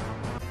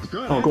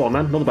 Good, Oh, eh? go on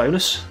then, another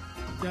bonus.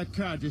 That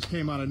card just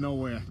came out of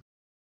nowhere.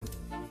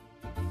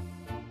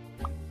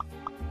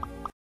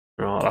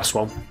 Right, last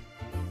one.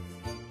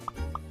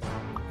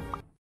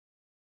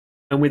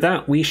 And with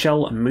that, we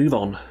shall move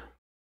on.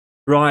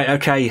 Right,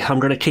 okay, I'm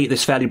going to keep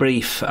this fairly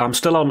brief. I'm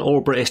still on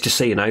All British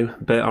Casino,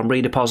 but I'm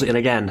redepositing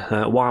again.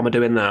 Why am I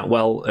doing that?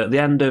 Well, at the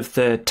end of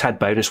the TED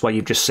bonus where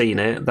you've just seen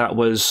it, that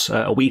was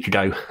a week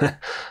ago.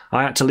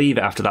 I had to leave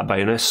it after that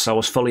bonus. I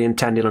was fully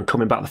intending on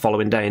coming back the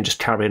following day and just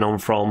carrying on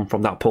from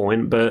that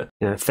point, but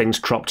you know, things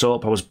cropped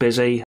up, I was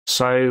busy,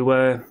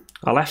 so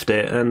I left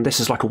it, and this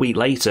is like a week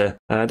later.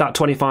 That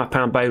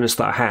 £25 bonus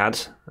that I had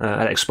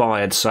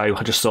expired, so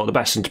I just thought the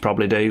best thing to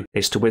probably do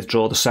is to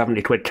withdraw the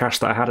 70 quid cash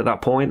that I had at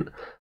that point,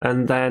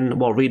 and then,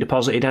 well,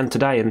 redeposit it again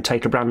today and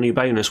take a brand new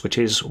bonus, which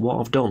is what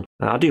I've done.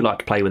 I do like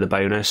to play with a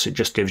bonus. It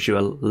just gives you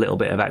a little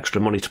bit of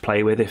extra money to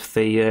play with if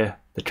the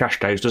cash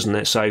goes, doesn't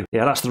it? So,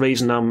 yeah, that's the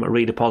reason I'm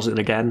redepositing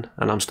again,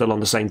 and I'm still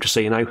on the same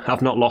casino.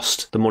 I've not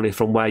lost the money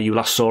from where you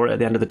last saw it at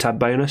the end of the tab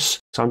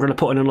bonus. So I'm going to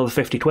put in another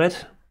 50 quid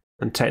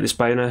and take this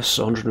bonus,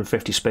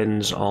 150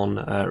 spins on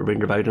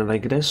Ring of Odin, I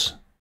think it is.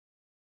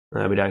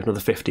 There we go, another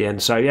 50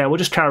 in. So, yeah, we'll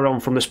just carry on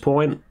from this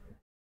point.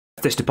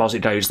 If this deposit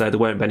goes there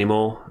won't be any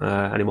more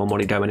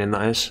money going in,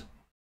 that is. Of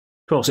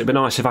course, it'd be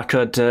nice if I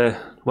could,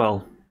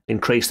 well,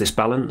 increase this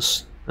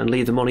balance and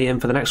leave the money in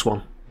for the next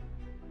one.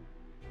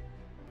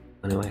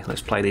 Anyway,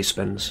 let's play these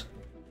spins.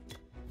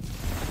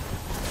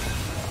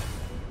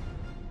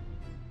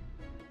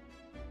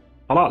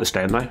 I like this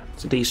game though,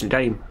 it's a decent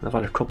game. I've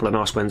had a couple of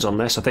nice wins on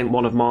this. I think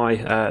one of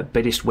my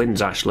biggest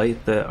wins actually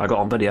that I got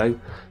on video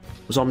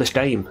was on this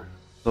game.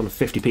 It was on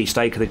a 50p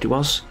stake, I think it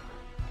was.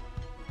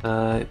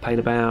 It paid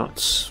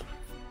about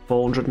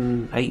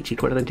 480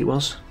 quid, I think it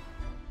was.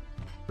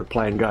 For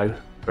play and go,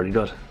 pretty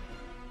good.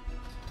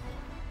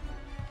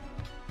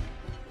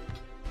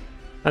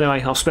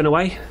 Anyway, I'll spin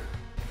away.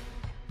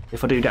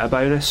 If I do get a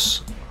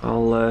bonus,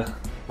 I'll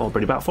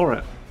bring it back for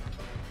it.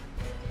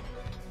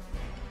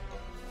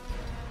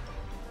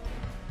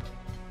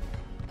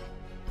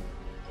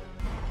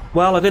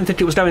 Well, I didn't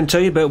think it was going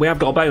to, but we have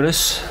got a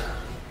bonus.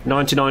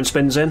 99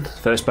 spins in,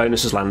 first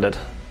bonus has landed.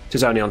 It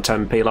is only on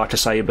 10p, like I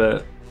say,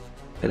 but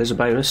it is a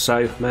bonus,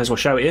 so may as well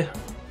show it you.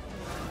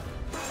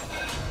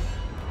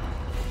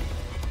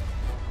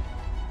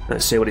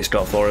 Let's see what it's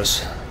got for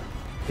us.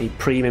 The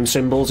premium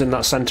symbols in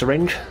that centre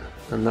ring,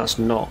 and that's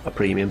not a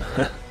premium.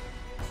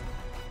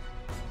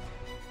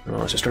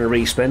 Right, it's just trying to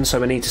respin, so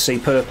we need to see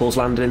purples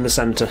landing in the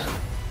centre.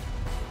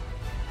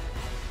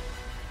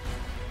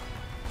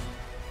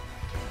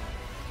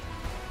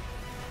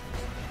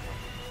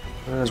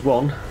 There's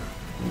one.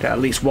 Get at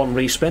least one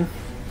respin.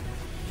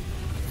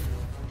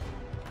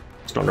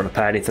 It's not going to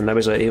pay anything though,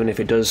 is it? Even if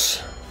it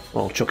does,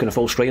 well, chuck in a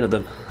full screen of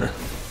them.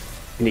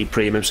 You need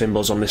premium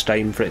symbols on this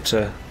game for it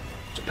to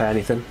pay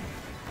anything.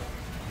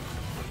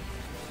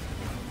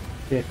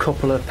 Be a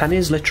couple of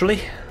pennies,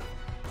 literally.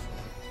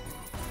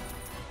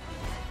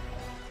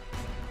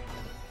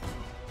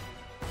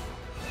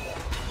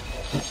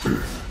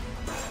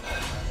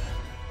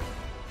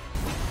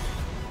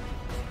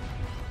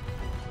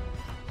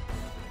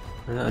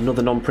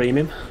 Another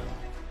non-premium.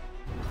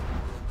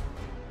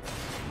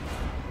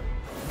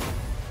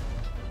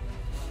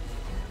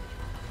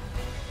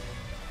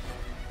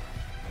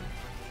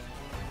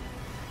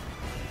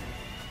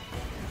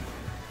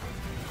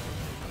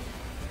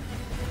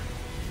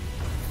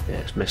 Yeah,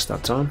 it's missed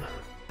that time.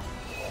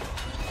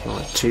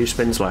 Right, 2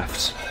 spins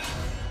left.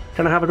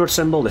 Can I have a good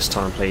symbol this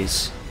time,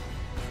 please?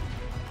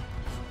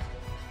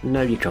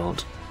 No, you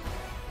can't.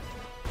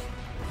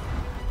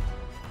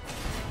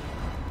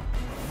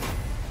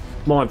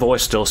 My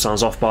voice still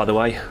sounds off, by the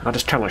way. I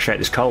just cannot shake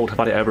this cold. I've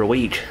had it over a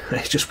week.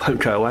 It just won't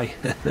go away.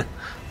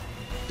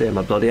 Dear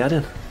my bloody head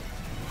in.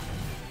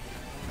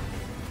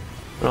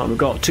 Right, we've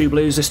got 2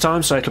 blues this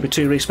time, so it'll be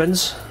 2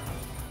 respins.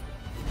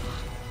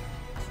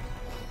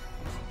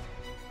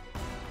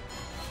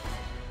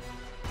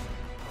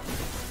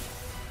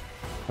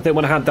 I think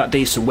when I had that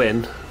decent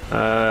win,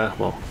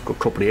 well, a good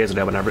couple of years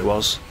ago, whenever it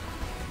was,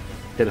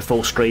 did a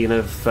full screen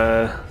of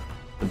the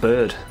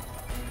bird.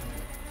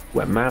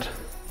 Went mad.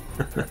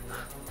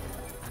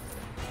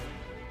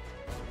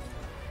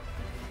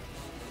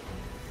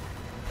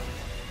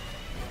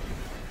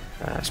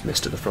 It's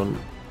missed at the front.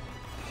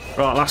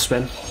 Right, last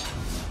spin.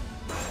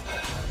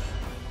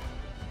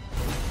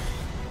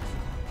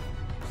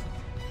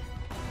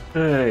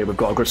 Hey, we've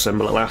got a good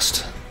symbol at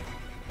last.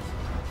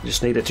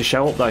 Just need it to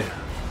show up though,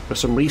 for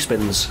some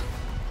respins.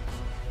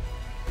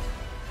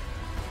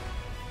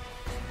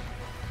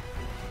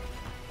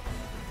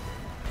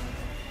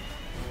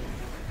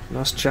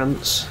 Last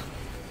chance.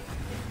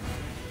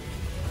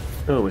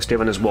 Oh, it's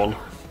given us one.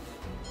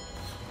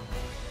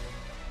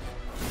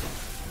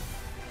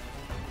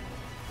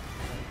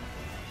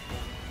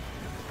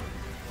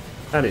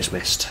 And it's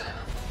missed.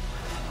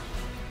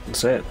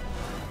 That's it.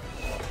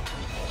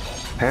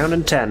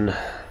 £1.10.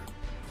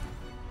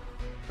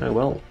 Oh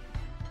well.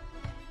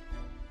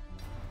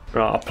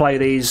 Right, I'll play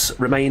these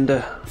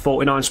remainder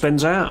 49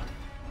 spins out.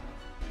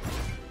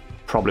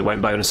 Probably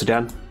won't bonus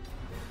again.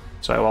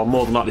 So I'll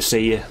more than likely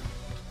see you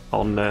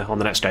on the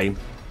next game.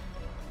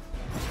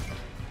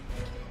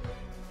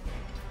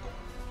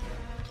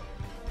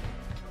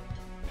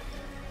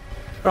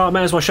 Right,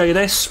 may as well show you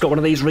this. Got one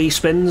of these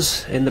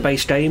respins in the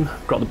base game.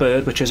 Got the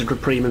bird, which is a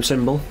good premium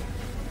symbol.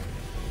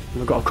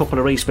 And I've got a couple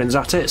of respins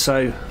at it,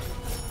 so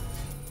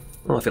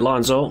well, if it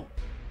lines up,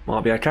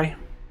 might be okay.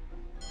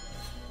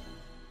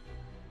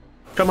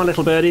 Come on,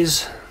 little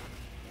birdies.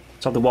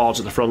 Let's have the wilds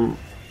at the front.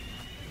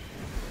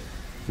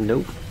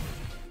 Nope.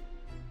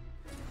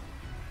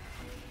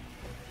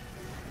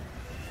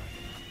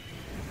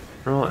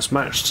 Right, it's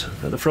matched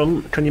at the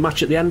front. Can you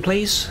match at the end,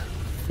 please?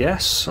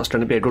 Yes, that's going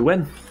to be a good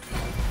win.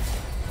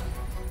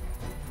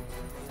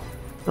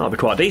 That'll be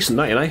quite decent,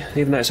 that, you know,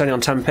 even though it's only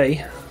on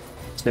 10p.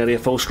 It's nearly a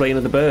full screen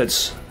of the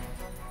birds.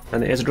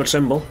 And it is a good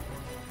symbol.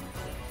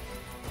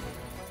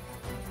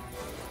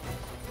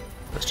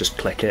 Let's just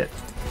click it.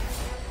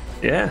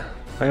 Yeah,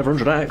 over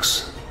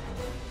 100x.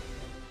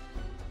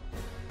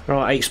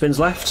 Right, 8 spins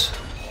left.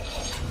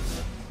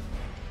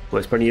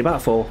 Worth bringing you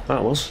back for,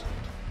 that was.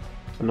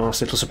 A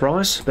nice little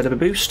surprise, bit of a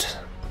boost.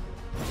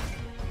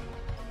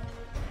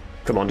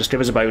 Come on, just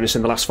give us a bonus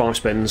in the last 5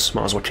 spins.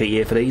 Might as well cheat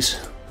here for these.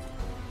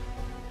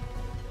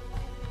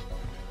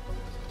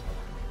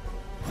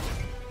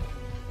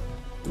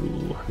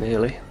 Ooh,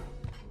 nearly.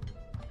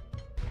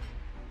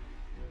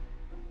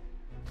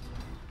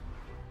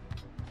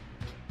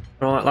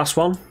 Right, last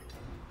one.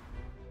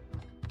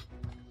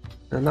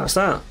 And that's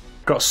that.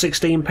 Got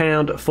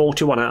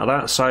 £16.41 out of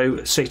that, so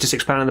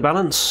 £66 in the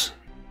balance.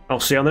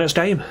 I'll see you on the next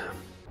game.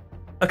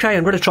 Okay,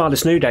 I'm going to try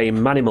this new game,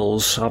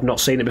 Manimals. I've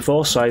not seen it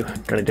before, so I'm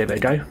going to give it a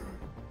go.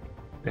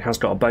 It has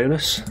got a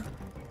bonus.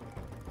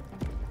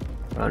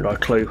 I haven't got a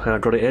clue how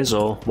good it is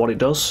or what it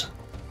does.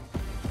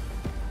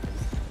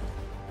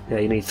 Yeah,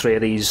 you need 3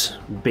 of these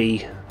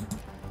B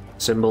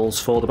symbols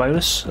for the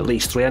bonus, at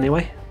least 3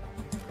 anyway.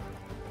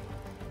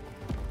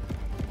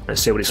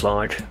 Let's see what it's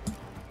like.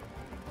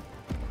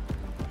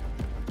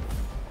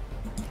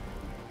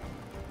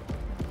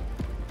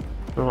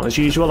 Right, as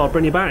usual, I'll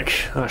bring you back.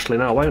 Actually,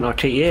 no, I won't. I'll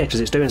keep you here because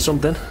it's doing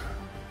something.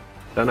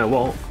 Don't know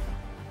what.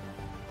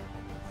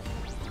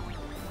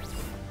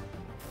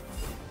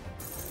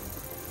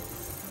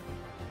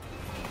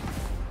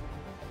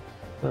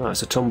 Oh,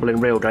 it's a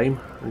tumbling real game.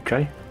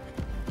 Okay.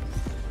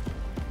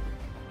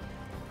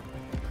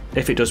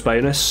 If it does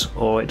bonus,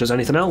 or it does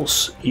anything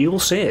else, you will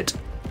see it.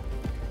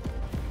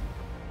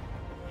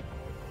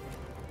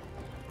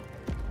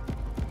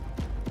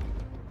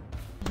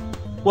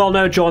 Well,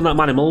 no, join that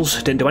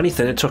Manimals. Didn't do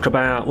anything. It took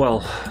about, well,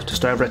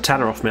 just over a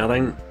tenner off me, I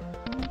think.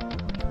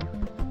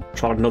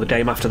 Tried another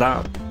game after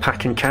that.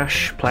 Pack and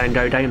cash, play and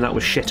go game. That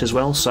was shit as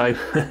well, so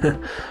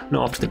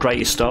not off to the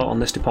greatest start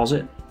on this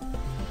deposit.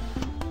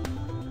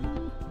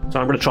 So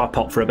I'm going to try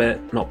pop for a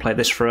bit, not play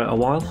this for a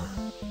while.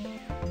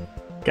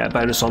 Get a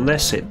bonus on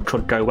this, it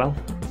could go well.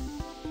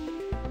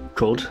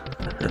 Could.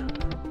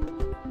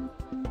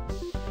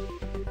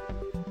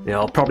 Yeah,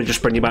 I'll probably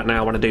just bring you back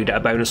now when I do get a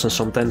bonus on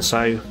something,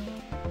 so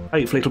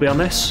hopefully it'll be on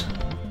this.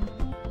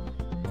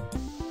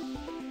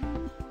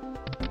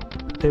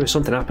 There is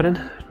something happening.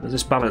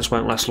 This balance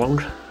won't last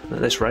long at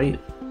this rate.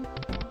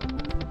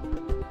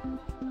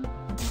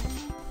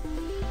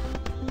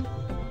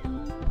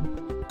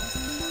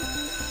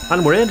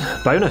 And we're in.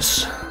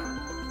 Bonus.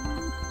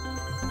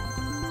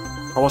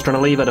 I was trying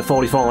to leave it at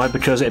 45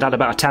 because it had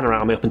about a tenner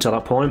out of me up until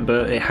that point,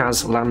 but it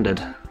has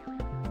landed. A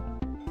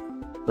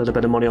little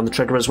bit of money on the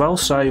trigger as well,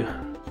 so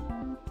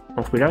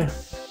off we go.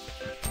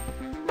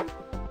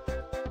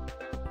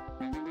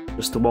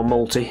 Just the one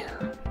multi.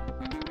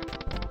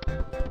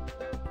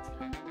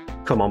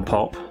 Come on,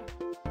 pop.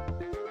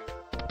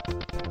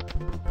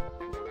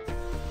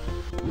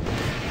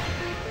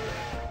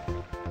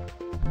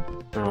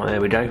 Alright,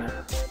 there we go.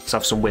 Let's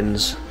have some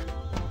wins.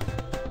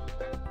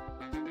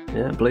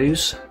 Yeah,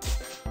 blues.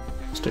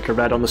 Stick a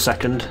red on the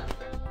second.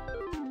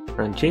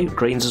 Thank you.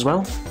 Greens as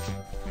well.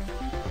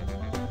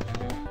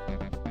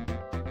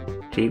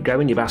 Keep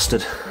going, you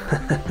bastard.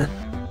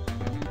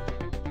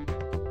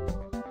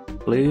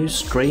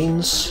 Blues,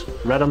 greens,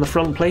 red on the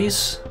front,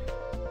 please.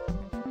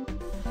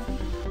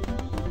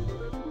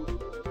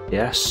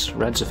 Yes,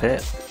 reds have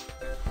hit.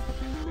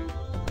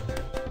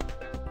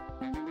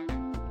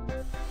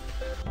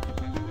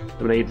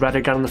 We need red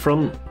again on the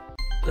front.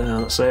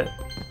 That's it.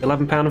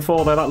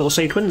 £11.04 there, that little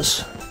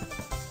sequence.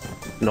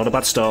 Not a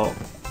bad start.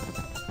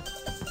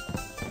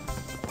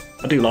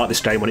 I do like this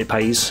game when it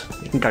pays.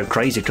 You can go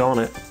crazy, can't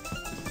it?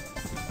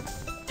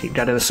 Keep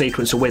getting a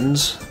sequence of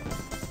wins.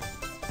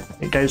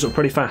 It goes up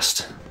pretty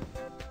fast.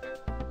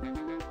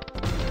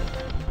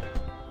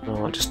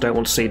 Alright, just don't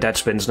want to see dead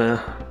spins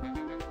now.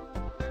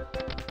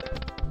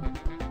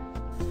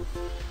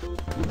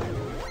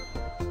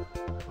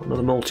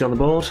 Another multi on the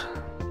board.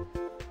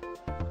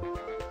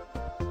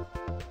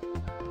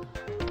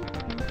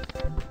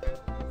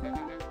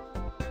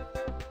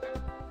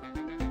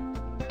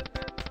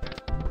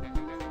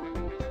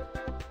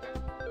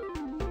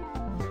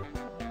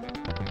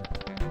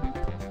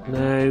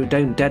 No,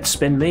 don't dead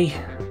spin me.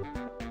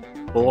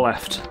 4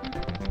 left.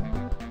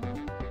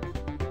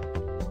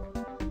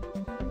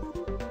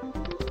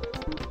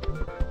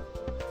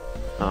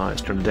 Oh,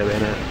 it's trying to do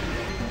it, innit?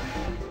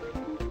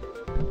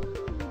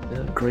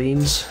 Yeah,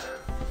 greens.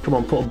 Come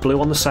on, put a blue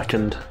on the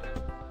second.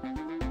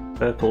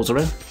 Purples are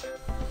in.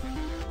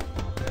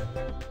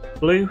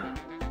 Blue.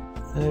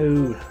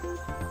 No.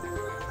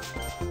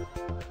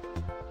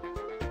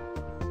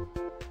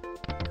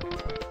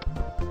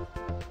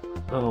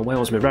 Oh, where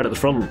was my red at the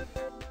front?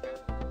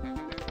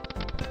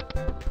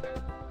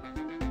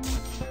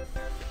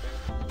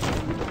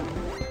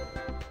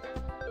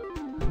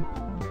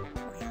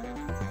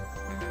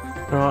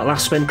 Alright,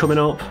 last spin coming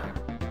up.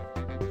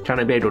 Can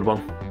it be a good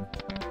one?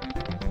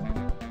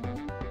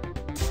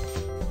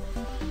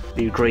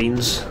 Few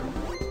greens.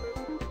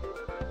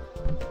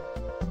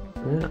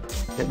 Yeah,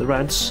 hit the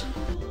reds.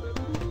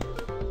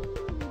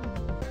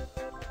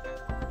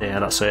 Yeah,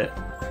 that's it.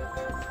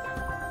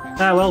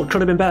 Ah well,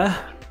 could have been better.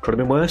 Could have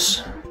been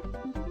worse.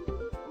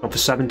 On for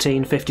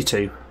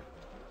 17.52.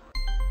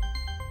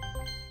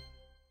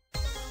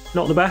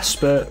 Not the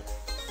best, but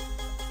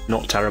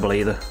not terrible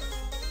either.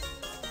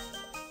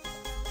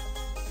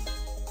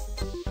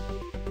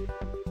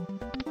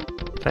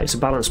 Takes a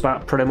balance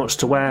back pretty much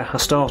to where I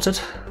started.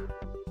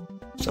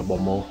 So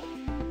one more.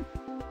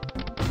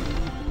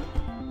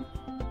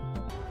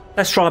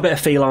 Let's try a bit of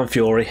Feline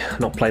Fury.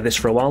 Not played this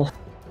for a while.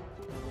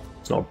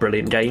 It's not a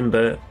brilliant game,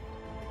 but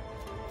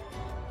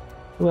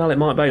well, it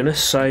might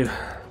bonus, so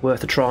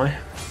worth a try.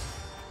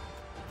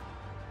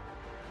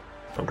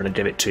 Not going to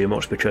give it too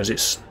much because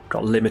it's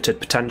got limited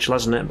potential,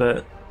 hasn't it?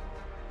 But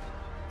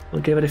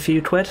we'll give it a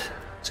few quid, see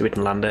if we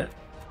can land it.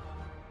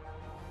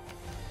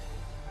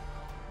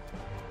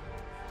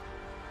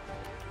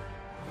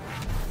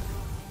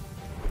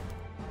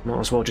 Might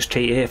as well just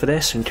keep it here for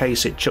this in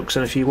case it chucks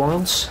in a few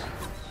wilds.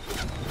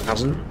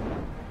 Hasn't.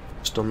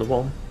 Just done the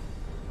one.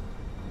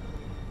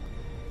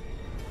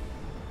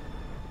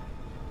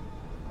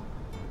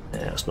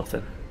 Yeah, that's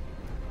nothing.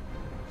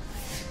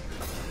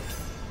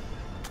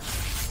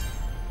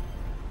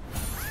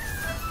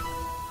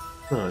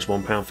 Oh, it's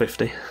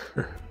 £1.50.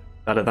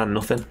 Better than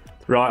nothing.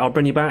 Right, I'll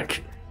bring you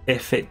back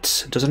if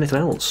it does anything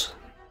else.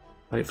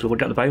 Hopefully we'll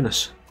get the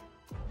bonus.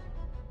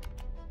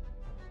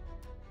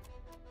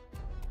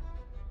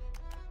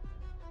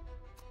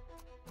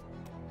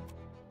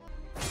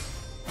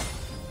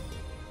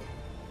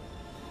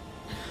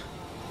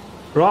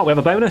 Right, we have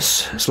a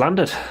bonus. It's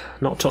landed.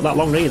 Not took that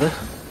long either.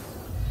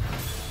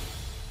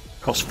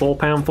 Cost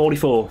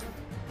 £4.44.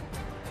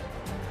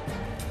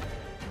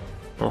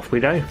 Off we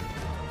go. I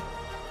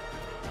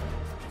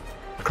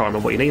can't remember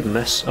what you need in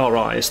this. Oh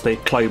right, it's the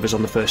clovers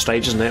on the first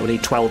stage, isn't it? We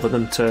need 12 of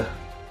them to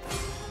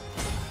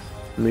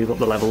move up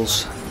the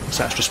levels. It's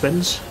extra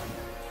spins.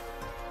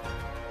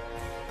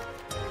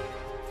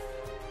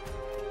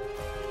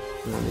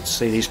 I need to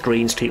see these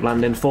greens keep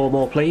landing. 4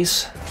 more,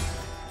 please.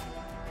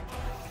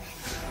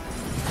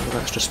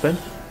 Extra spin.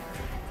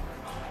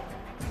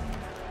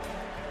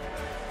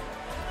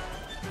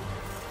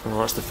 Oh,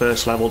 that's the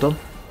first level done.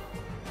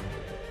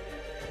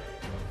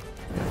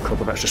 Yeah, a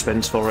couple of extra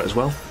spins for it as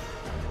well.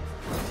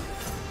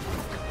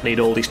 Need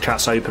all these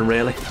chats open,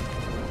 really.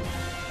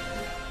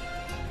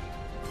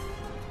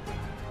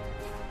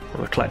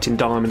 We're collecting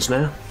diamonds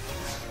now.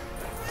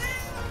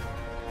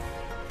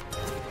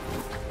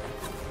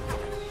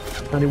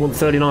 Only won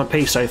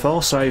 39p so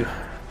far, so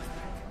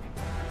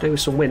do with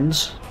some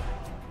wins.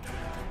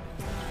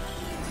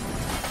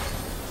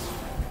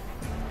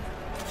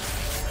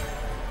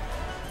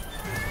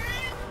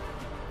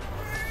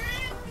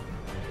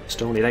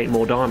 Still need 8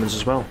 more diamonds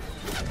as well.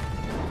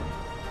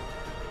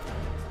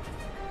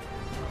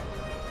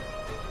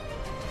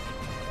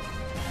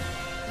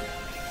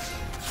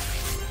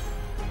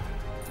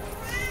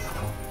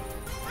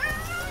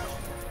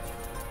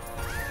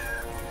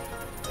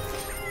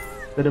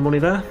 Bit of money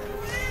there.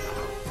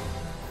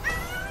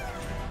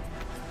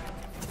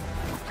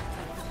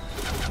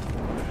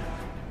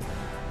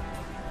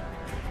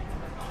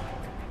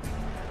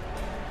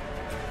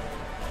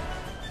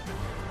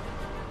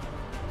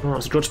 Well,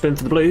 that's a good spin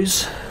for the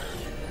blues.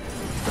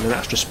 And an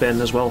extra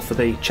spin as well for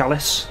the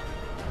chalice.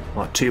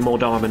 Like 2 more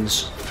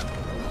diamonds.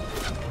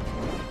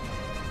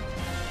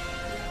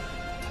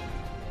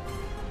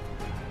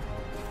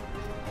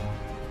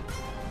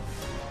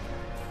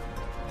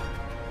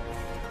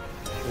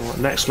 Right,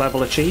 next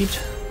level achieved.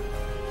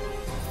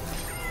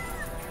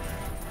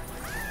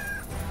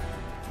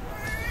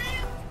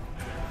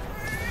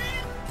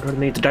 Gonna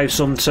need to do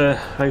some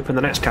to open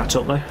the next cat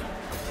up though.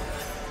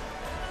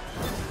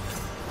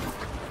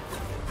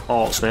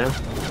 Hearts now.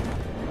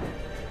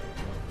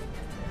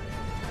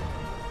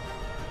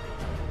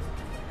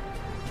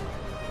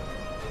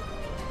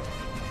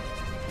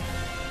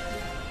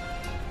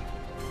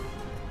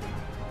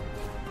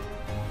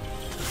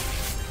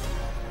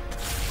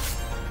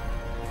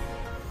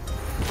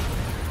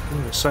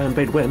 Saying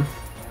big win.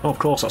 Oh, of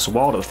course, that's a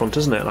wild at the front,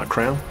 isn't it? That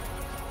crown.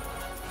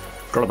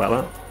 Forgot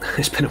about that.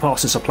 It's been a while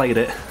since I played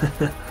it.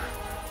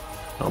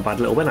 Not a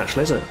bad little win,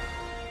 actually, is it?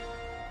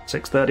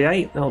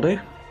 638, that'll do.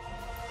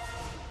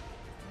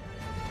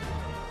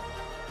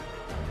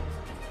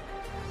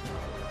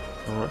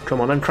 Alright, come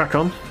on then, crack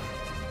on.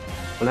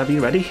 Whenever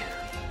you're ready.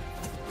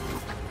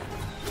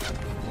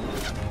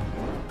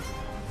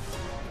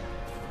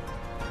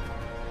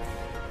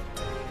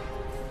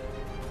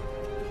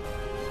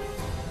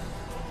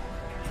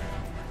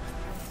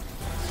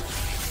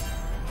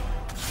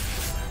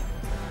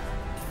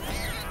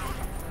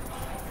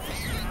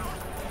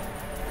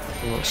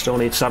 Well, still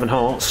need 7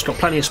 hearts. Got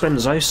plenty of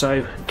spins though, so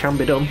it can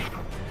be done.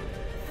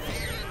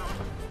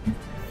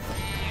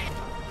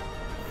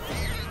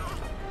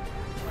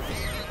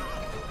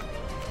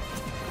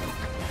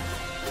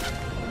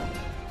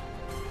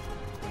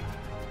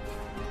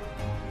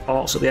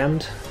 Hearts at the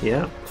end.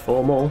 Yeah,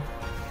 4 more.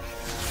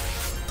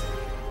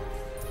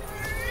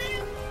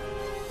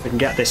 We can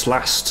get this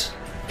last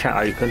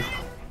cat open.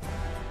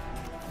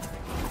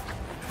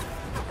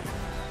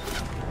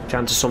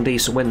 Chance of some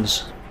decent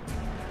wins.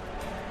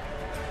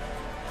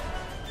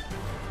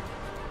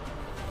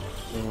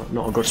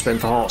 Not a good spin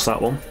for hearts,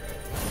 that one.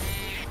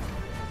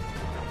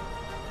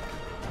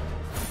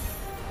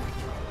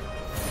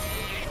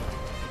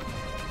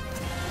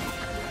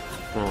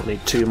 Oh,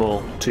 need 2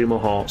 more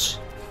hearts.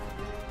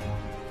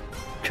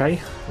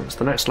 Okay, that's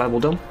the next level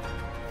done.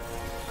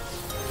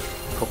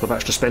 A couple of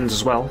extra spins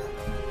as well.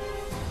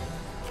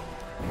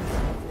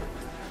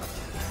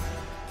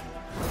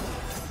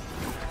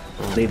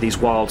 I'll need these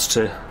wilds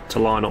to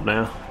line up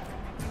now.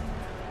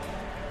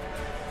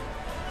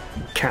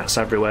 Cats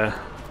everywhere.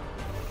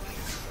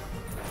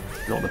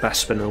 Not the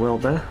best spin in the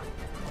world there.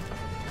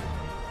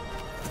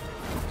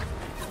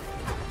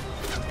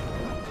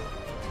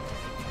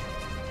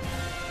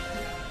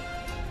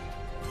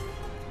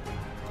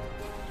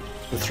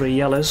 The 3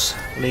 yellows.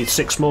 I need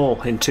 6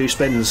 more in 2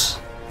 spins.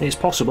 It's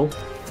possible.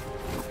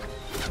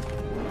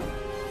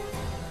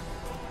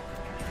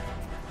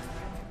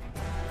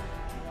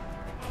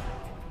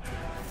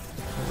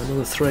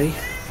 Another 3.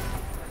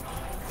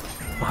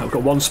 I've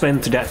got 1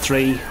 spin to get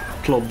 3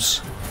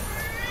 clubs.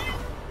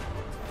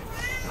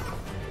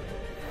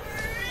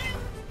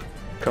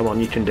 Come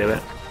on, you can do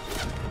it.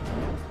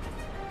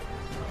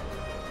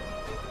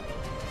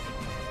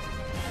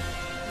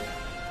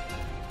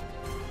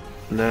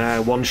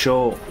 No, 1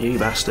 short, you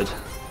bastard.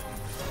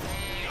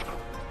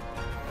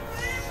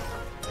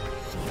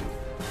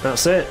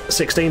 That's it,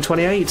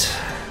 1628,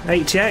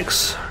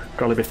 80x.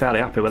 Gotta be fairly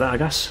happy with that, I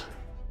guess.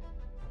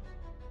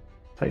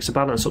 Takes the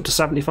balance up to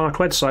 75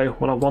 quid, so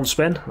we'll have 1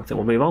 spin. I think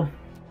we'll move on.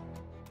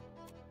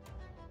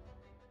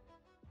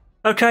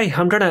 Okay,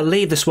 I'm going to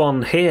leave this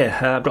one here.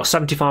 I've got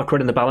 75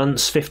 quid in the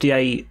balance,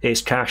 58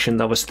 is cash, and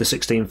obviously the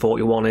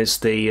 1641 is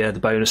the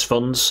bonus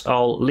funds.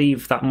 I'll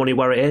leave that money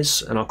where it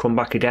is, and I'll come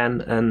back again,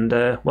 and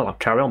well, I'll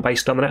carry on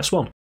based on the next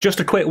one. Just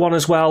a quick one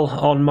as well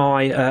on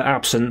my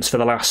absence for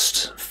the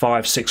last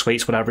 5-6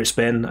 weeks, whatever it's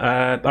been.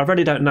 I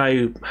really don't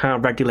know how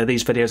regular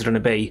these videos are going to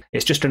be.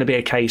 It's just going to be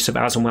a case of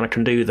as and when I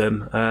can do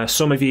them.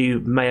 Some of you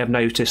may have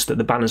noticed that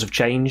the banners have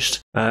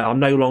changed. I'm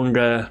no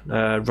longer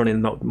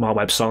running my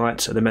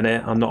website at the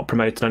minute. I'm not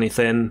promoting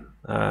anything.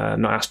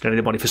 Not asking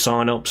anybody for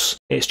sign-ups.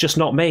 It's just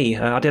not me.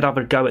 I did have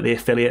a go at the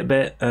affiliate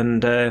bit,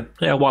 and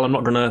yeah, while I'm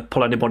not going to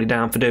pull anybody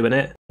down for doing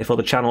it, if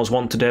other channels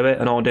want to do it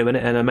and are doing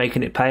it and are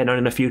making it pay and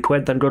earning a few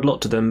quid, then good luck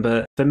to them.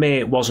 But for me,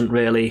 it wasn't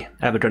really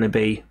ever going to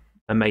be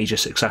a major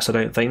success, I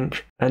don't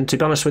think. And to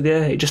be honest with you,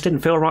 it just didn't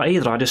feel right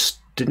either. I just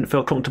didn't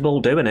feel comfortable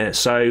doing it.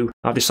 So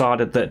I've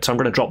decided that I'm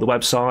going to drop the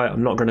website.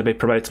 I'm not going to be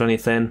promoting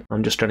anything.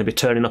 I'm just going to be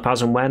turning up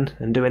as and when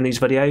and doing these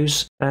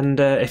videos. And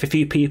if a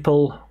few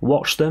people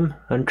watch them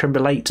and can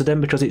relate to them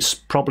because it's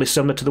probably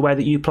similar to the way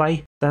that you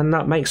play, then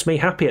that makes me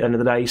happy at the end of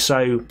the day.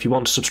 So if you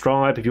want to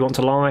subscribe, if you want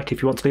to like,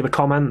 if you want to leave a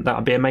comment, that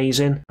would be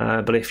amazing.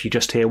 But if you're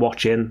just here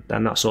watching,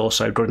 then that's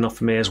also good enough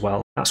for me as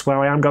well. That's where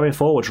I am going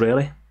forwards,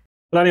 really.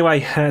 Well, anyway,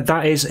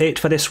 that is it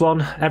for this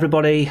one.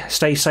 Everybody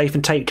stay safe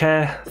and take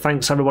care.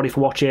 Thanks everybody for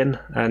watching,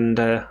 and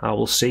I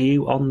will see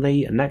you on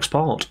the next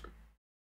part.